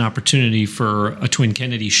becomes an opportunity for a Twin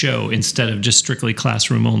Kennedy show instead of just strictly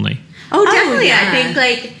classroom only. Oh, definitely. Yeah. I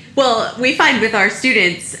think, we find with our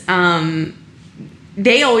students,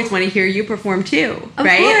 they always want to hear you perform too,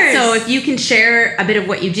 right? Of course. So if you can share a bit of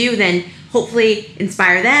what you do, then hopefully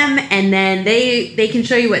inspire them, and then they can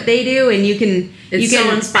show you what they do, and you can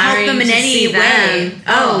inspiring help them in to any see way. Them.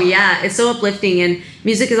 Oh yeah, it's so uplifting, and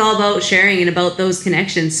music is all about sharing and about those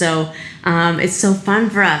connections. So it's so fun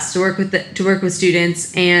for us to work with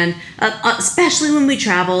students, and especially when we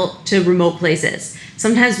travel to remote places.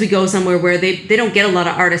 Sometimes we go somewhere where they don't get a lot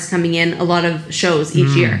of artists coming in, a lot of shows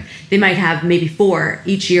each year. They might have maybe 4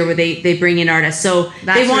 each year where they bring in artists. So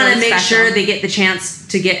they want to make sure they get the chance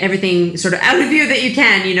to get everything sort of out of you that you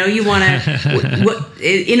can. You want to,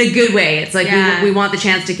 in a good way. It's like we want the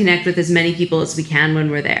chance to connect with as many people as we can when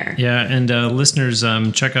we're there. Yeah, and listeners,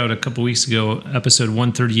 check out a couple weeks ago, episode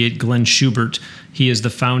 138, Glenn Schubert. He is the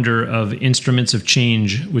founder of Instruments of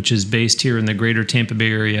Change, which is based here in the greater Tampa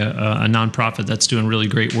Bay area, a nonprofit that's doing really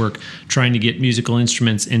great work trying to get musical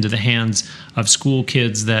instruments into the hands of school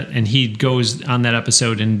kids. And he goes on that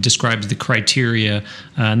episode and describes the criteria.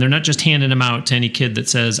 And they're not just handing them out to any kid that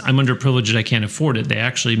says, I'm underprivileged, I can't afford it. They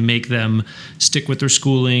actually make them stick with their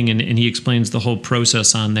schooling, and he explains the whole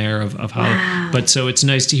process on there of how. Wow. But so it's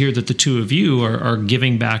nice to hear that the two of you are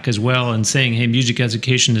giving back as well and saying, hey, music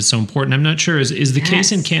education is so important. I'm not sure, is the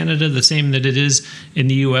case in Canada the same that it is in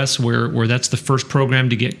the U.S., where that's the first program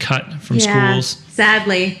to get cut from schools?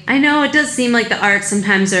 Sadly. I know it does seem like the arts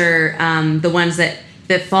sometimes are the ones that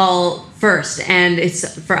fall first, and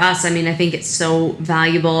it's for us. I mean, I think it's so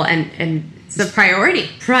valuable, and it's a priority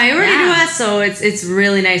to us. So it's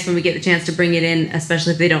really nice when we get the chance to bring it in,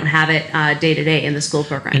 especially if they don't have it day to day in the school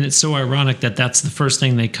program. And it's so ironic that that's the first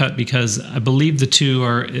thing they cut, because I believe the two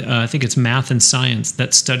are, I think it's math and science,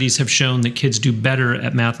 that studies have shown that kids do better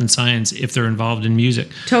at math and science if they're involved in music.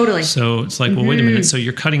 Totally. So it's like, well, wait a minute. So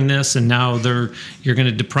you're cutting this, and now you're going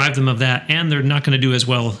to deprive them of that, and they're not going to do as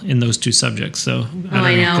well in those two subjects. So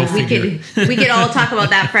I know. We could all talk about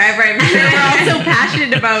that forever. I mean, we're all so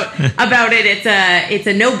passionate about it. It's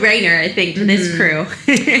a no-brainer, I think, to this crew.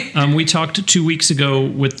 We talked 2 weeks ago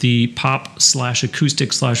with the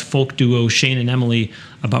pop/acoustic/folk duo Shane and Emily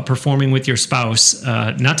about performing with your spouse.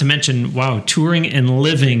 Not to mention, touring and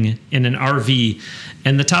living in an RV.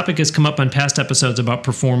 And the topic has come up on past episodes about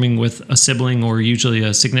performing with a sibling or usually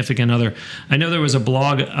a significant other. I know there was a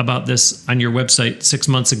blog about this on your website 6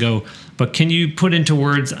 months ago, but can you put into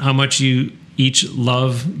words how much you each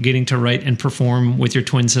love getting to write and perform with your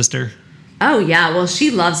twin sister? Oh, yeah. Well, she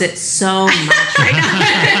loves it so much right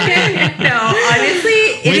now. No,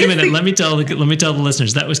 honestly. Wait a minute. Let me tell the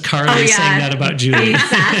listeners. That was Carli saying that about Julie.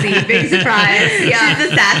 Sassy. Big surprise. Yeah.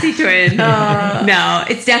 She's a sassy twin. No,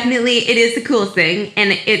 it is the coolest thing.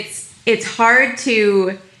 And it's hard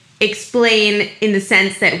to explain in the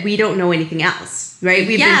sense that we don't know anything else, right?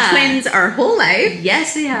 We've been twins our whole life.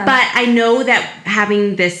 Yes, we have. But I know that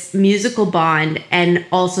having this musical bond and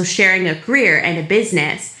also sharing a career and a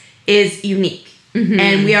business is unique.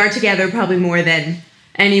 And we are together probably more than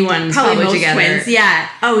anyone's Probably most together. twins, yeah.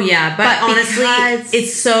 Oh yeah, but honestly, because-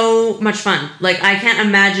 it's so much fun. Like I can't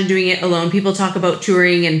imagine doing it alone. People talk about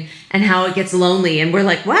touring and how it gets lonely, and we're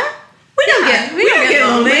like, what? We don't get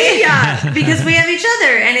lonely. Yeah, because we have each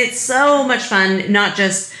other, and it's so much fun. Not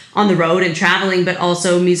just on the road and traveling, but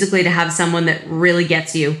also musically to have someone that really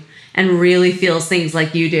gets you and really feels things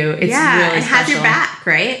like you do. It's really and special. has your back,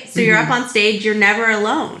 right? So you're up on stage, you're never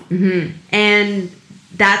alone, and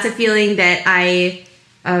that's a feeling that I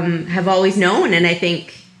have always known, and I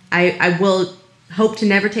think I will hope to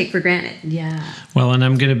never take for granted. Yeah. Well, and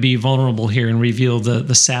I'm going to be vulnerable here and reveal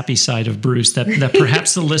the sappy side of Bruce that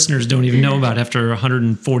perhaps the listeners don't even know about after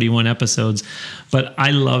 141 episodes. But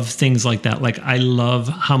I love things like that. Like, I love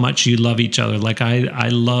how much you love each other. Like, I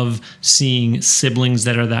love seeing siblings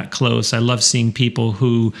that are that close. I love seeing people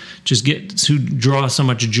who draw so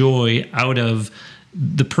much joy out of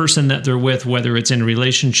the person that they're with, whether it's in a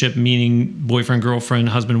relationship, meaning boyfriend, girlfriend,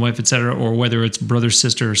 husband, wife, etc., or whether it's brother,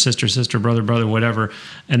 sister, or sister, sister, brother, brother, whatever.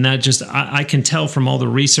 And that just, I can tell from all the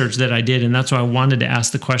research that I did, and that's why I wanted to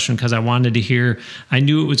ask the question, because I wanted to hear, I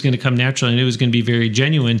knew it was going to come naturally, and it was going to be very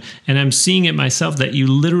genuine. And I'm seeing it myself that you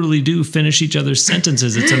literally do finish each other's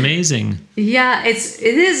sentences. It's amazing. Yeah, it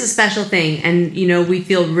is a special thing, and we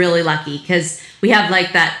feel really lucky because we have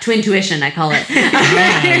like that twin tuition, I call it.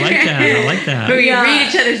 I like that. But we read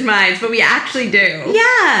each other's minds, but we actually do.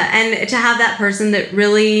 Yeah, and to have that person that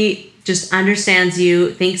really just understands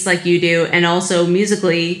you, thinks like you do, and also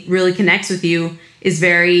musically really connects with you is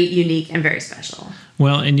very unique and very special.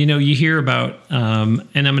 Well, and you hear about, and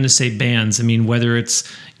I'm going to say bands. I mean, whether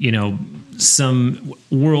it's some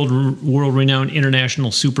world-renowned international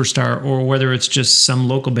superstar, or whether it's just some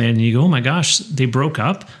local band, and you go, oh my gosh, they broke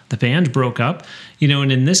up. The band broke up.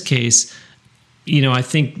 And in this case, I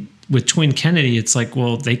think with Twin Kennedy, it's like,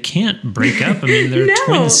 well, they can't break up. I mean, they're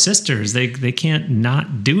twin sisters. They can't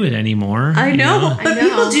not do it anymore. I know. But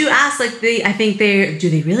people do ask, like, do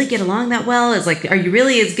they really get along that well? It's like, are you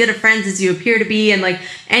really as good of friends as you appear to be? And like,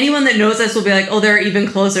 anyone that knows us will be like, oh, they're even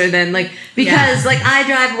closer than like, because like I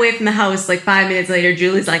drive away from the house, like 5 minutes later,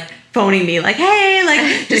 Julie's like phoning me like, hey,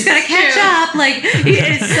 like just gotta catch up. Like,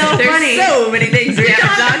 it's so funny. There's so many things we have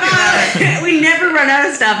to talk about. We never run out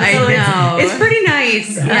of stuff. I So know. It's pretty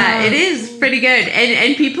nice. Yeah, it is pretty good.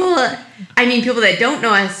 And people that don't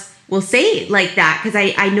know us will say it like that, because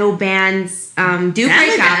I know bands do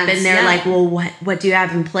break up, and they're like, well, what do you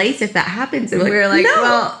have in place if that happens? And we're like, no.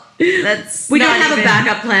 Well, we don't have a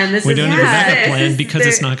backup plan. We don't have a backup plan because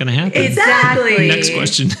it's not going to happen. Exactly. Next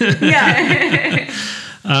question. Yeah.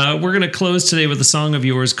 We're going to close today with a song of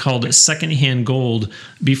yours called Secondhand Gold.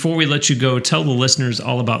 Before we let you go, tell the listeners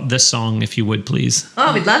all about this song, if you would, please.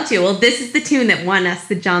 Oh, we'd love to. Well, this is the tune that won us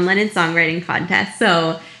the John Lennon Songwriting Contest.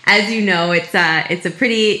 So, as you know, it's a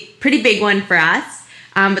pretty big one for us.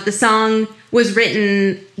 But the song was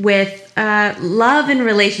written with love and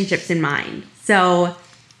relationships in mind. So,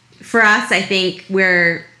 for us, I think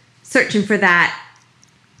we're searching for that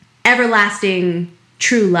everlasting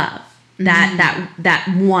true love.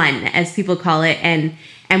 That one, as people call it, and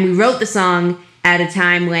we wrote the song at a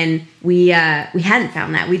time when we hadn't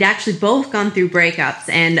found that. We'd actually both gone through breakups,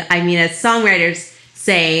 and I mean, as songwriters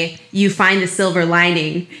say, you find the silver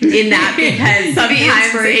lining in that, because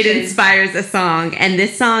sometimes it inspires a song. And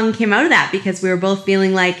this song came out of that because we were both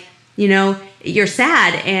feeling like, you're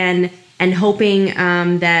sad and hoping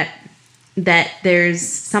that there's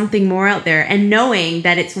something more out there, and knowing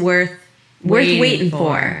that it's worth waiting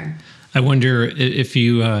for. I wonder if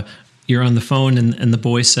you're on the phone and the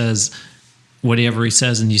boy says whatever he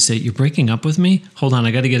says, and you say, "You're breaking up with me? Hold on,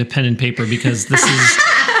 I got to get a pen and paper, because this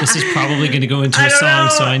is probably going to go into a song."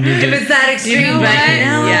 So I need to. If it's that extreme, but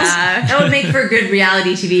that would make for good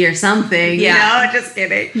reality TV or something. Yeah, no, just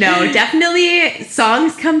kidding. No, definitely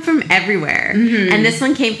songs come from everywhere, and this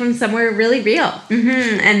one came from somewhere really real.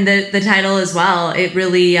 And the title as well, it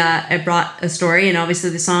really it brought a story, and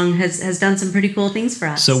obviously the song has done some pretty cool things for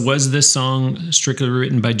us. So was this song strictly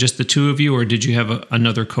written by just the two of you, or did you have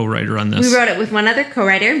another co-writer on this? We wrote it with one other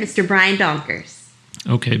co-writer, Mr. Brian Donkers.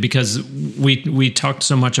 Okay, because we talked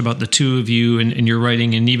so much about the two of you and your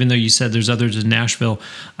writing, and even though you said there's others in Nashville,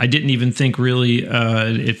 I didn't even think really,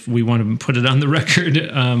 if we want to put it on the record,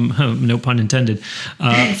 no pun intended,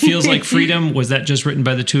 Feels Like Freedom, was that just written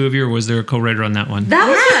by the two of you, or was there a co-writer on that one? That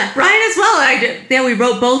was with Brian as well. We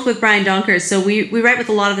wrote both with Brian Donkers, so we write with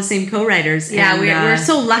a lot of the same co-writers. Yeah, we're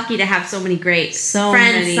so lucky to have so many great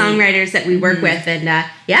friends, songwriters that we work with, and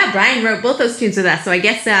Yeah, Brian wrote both those tunes with us, so I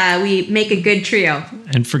guess we make a good trio.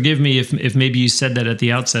 And forgive me if maybe you said that at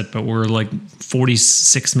the outset, but we're like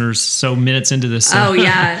 46 or so minutes into this. So Oh,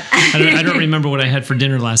 yeah. I don't remember what I had for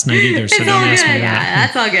dinner last night either, so It's don't all ask good. me Yeah,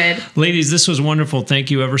 that. that's all good. Ladies, this was wonderful. Thank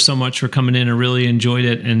you ever so much for coming in. I really enjoyed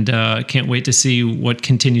it, and can't wait to see what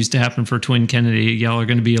continues to happen for Twin Kennedy. Y'all are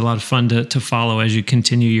going to be a lot of fun to follow as you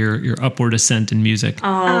continue your upward ascent in music.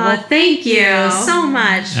 Oh, well, thank you so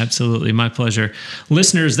much. Absolutely. My pleasure.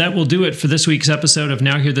 Listeners, that will do it for this week's episode of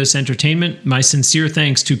Now Hear This Entertainment. My sincere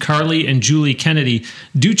thanks to Carli and Julie Kennedy.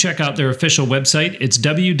 Do check out their official website. It's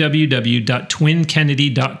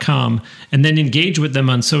www.twinkennedy.com, and then engage with them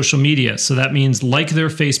on social media. So that means like their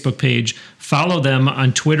Facebook page, follow them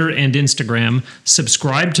on Twitter and Instagram,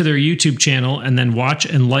 subscribe to their YouTube channel, and then watch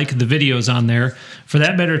and like the videos on there. For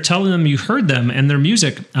that matter, tell them you heard them and their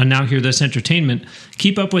music on Now Hear This Entertainment.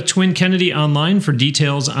 Keep up with Twin Kennedy online for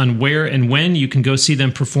details on where and when you can go see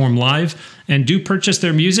them perform live. And do purchase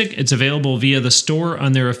their music. It's available via the store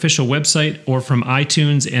on their official website or from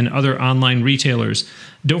iTunes and other online retailers.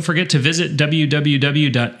 Don't forget to visit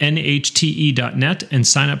www.nhte.net and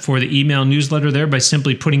sign up for the email newsletter there by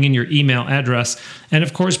simply putting in your email address. And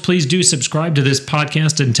of course, please do subscribe to this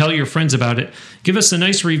podcast and tell your friends about it. Give us a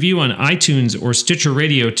nice review on iTunes or Stitcher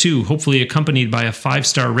Radio too, hopefully accompanied by a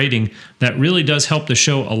 5-star rating. That really does help the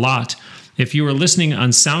show a lot. If you are listening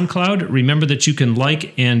on SoundCloud, remember that you can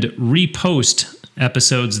like and repost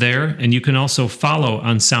episodes there, and you can also follow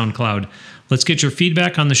on SoundCloud. Let's get your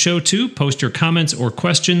feedback on the show too. Post your comments or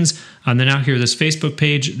questions on the Now Hear This Facebook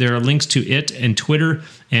page. There are links to it and Twitter,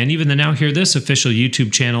 and even the Now Hear This official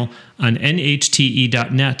YouTube channel on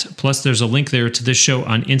nhte.net. Plus, there's a link there to this show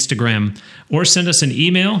on Instagram. Or send us an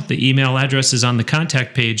email. The email address is on the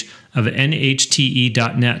contact page of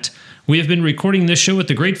nhte.net. We have been recording this show at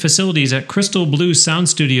the great facilities at Crystal Blue Sound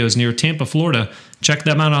Studios near Tampa, Florida. Check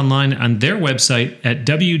them out online on their website at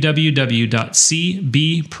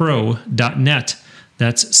www.cbpro.net.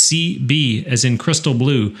 That's CB as in Crystal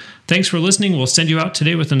Blue. Thanks for listening. We'll send you out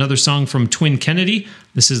today with another song from Twin Kennedy.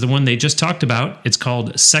 This is the one they just talked about. It's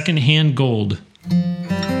called Secondhand Gold.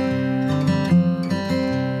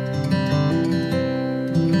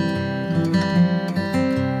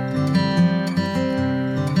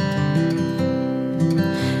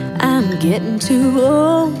 I'm getting too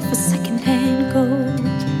old for secondhand gold,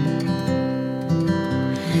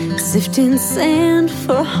 sifting sand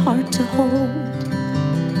for a heart to hold.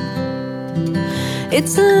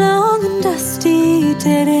 It's a long and dusty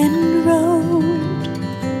dead-end road.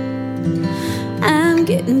 I'm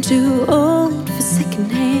getting too old for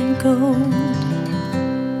secondhand gold.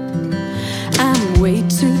 I'm way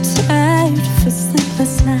too tired for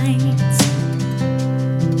sleepless nights,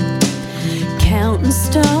 counting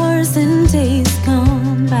stars and days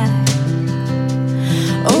gone by.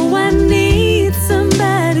 Oh, I need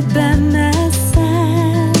somebody by my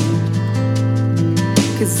side,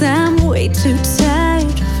 'cause I'm way too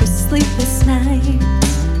tired for sleepless nights.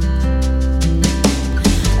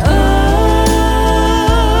 Oh,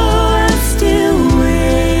 I'm still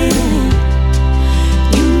waiting.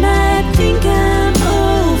 You might think I'm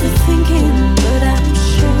overthinking, but I'm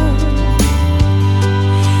sure,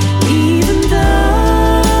 even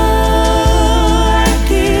though I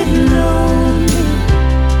get lonely,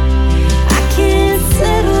 I can't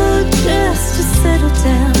settle just to settle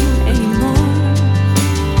down anymore.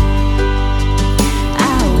 I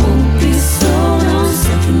won't be sold on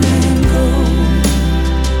secondhand gold.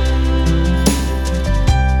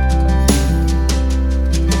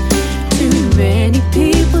 Too many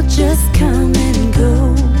people just come and go.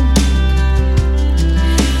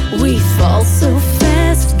 We fall so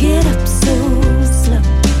fast, get up so slow.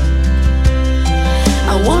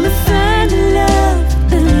 I wanna find a love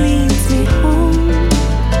that leads me home.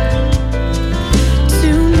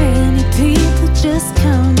 Too many people just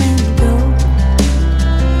come and go.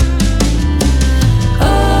 Oh,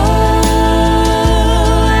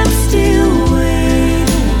 I'm still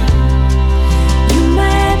waiting. You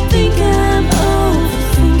might think I'm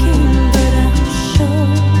overthinking, but I'm sure,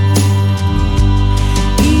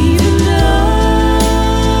 even though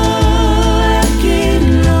I'm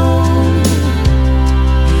getting lonely,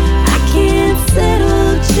 I can't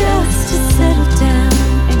settle just to settle down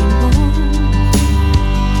anymore.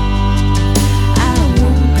 I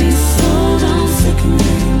won't be sold on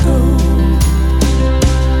secondhand gold.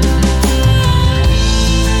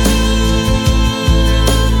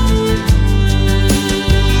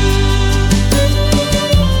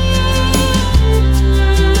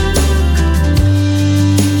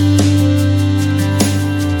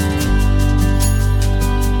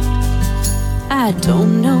 I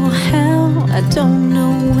don't know how, I I don't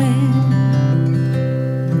know when.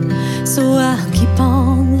 So I'll keep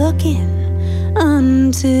on looking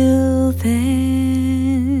until then.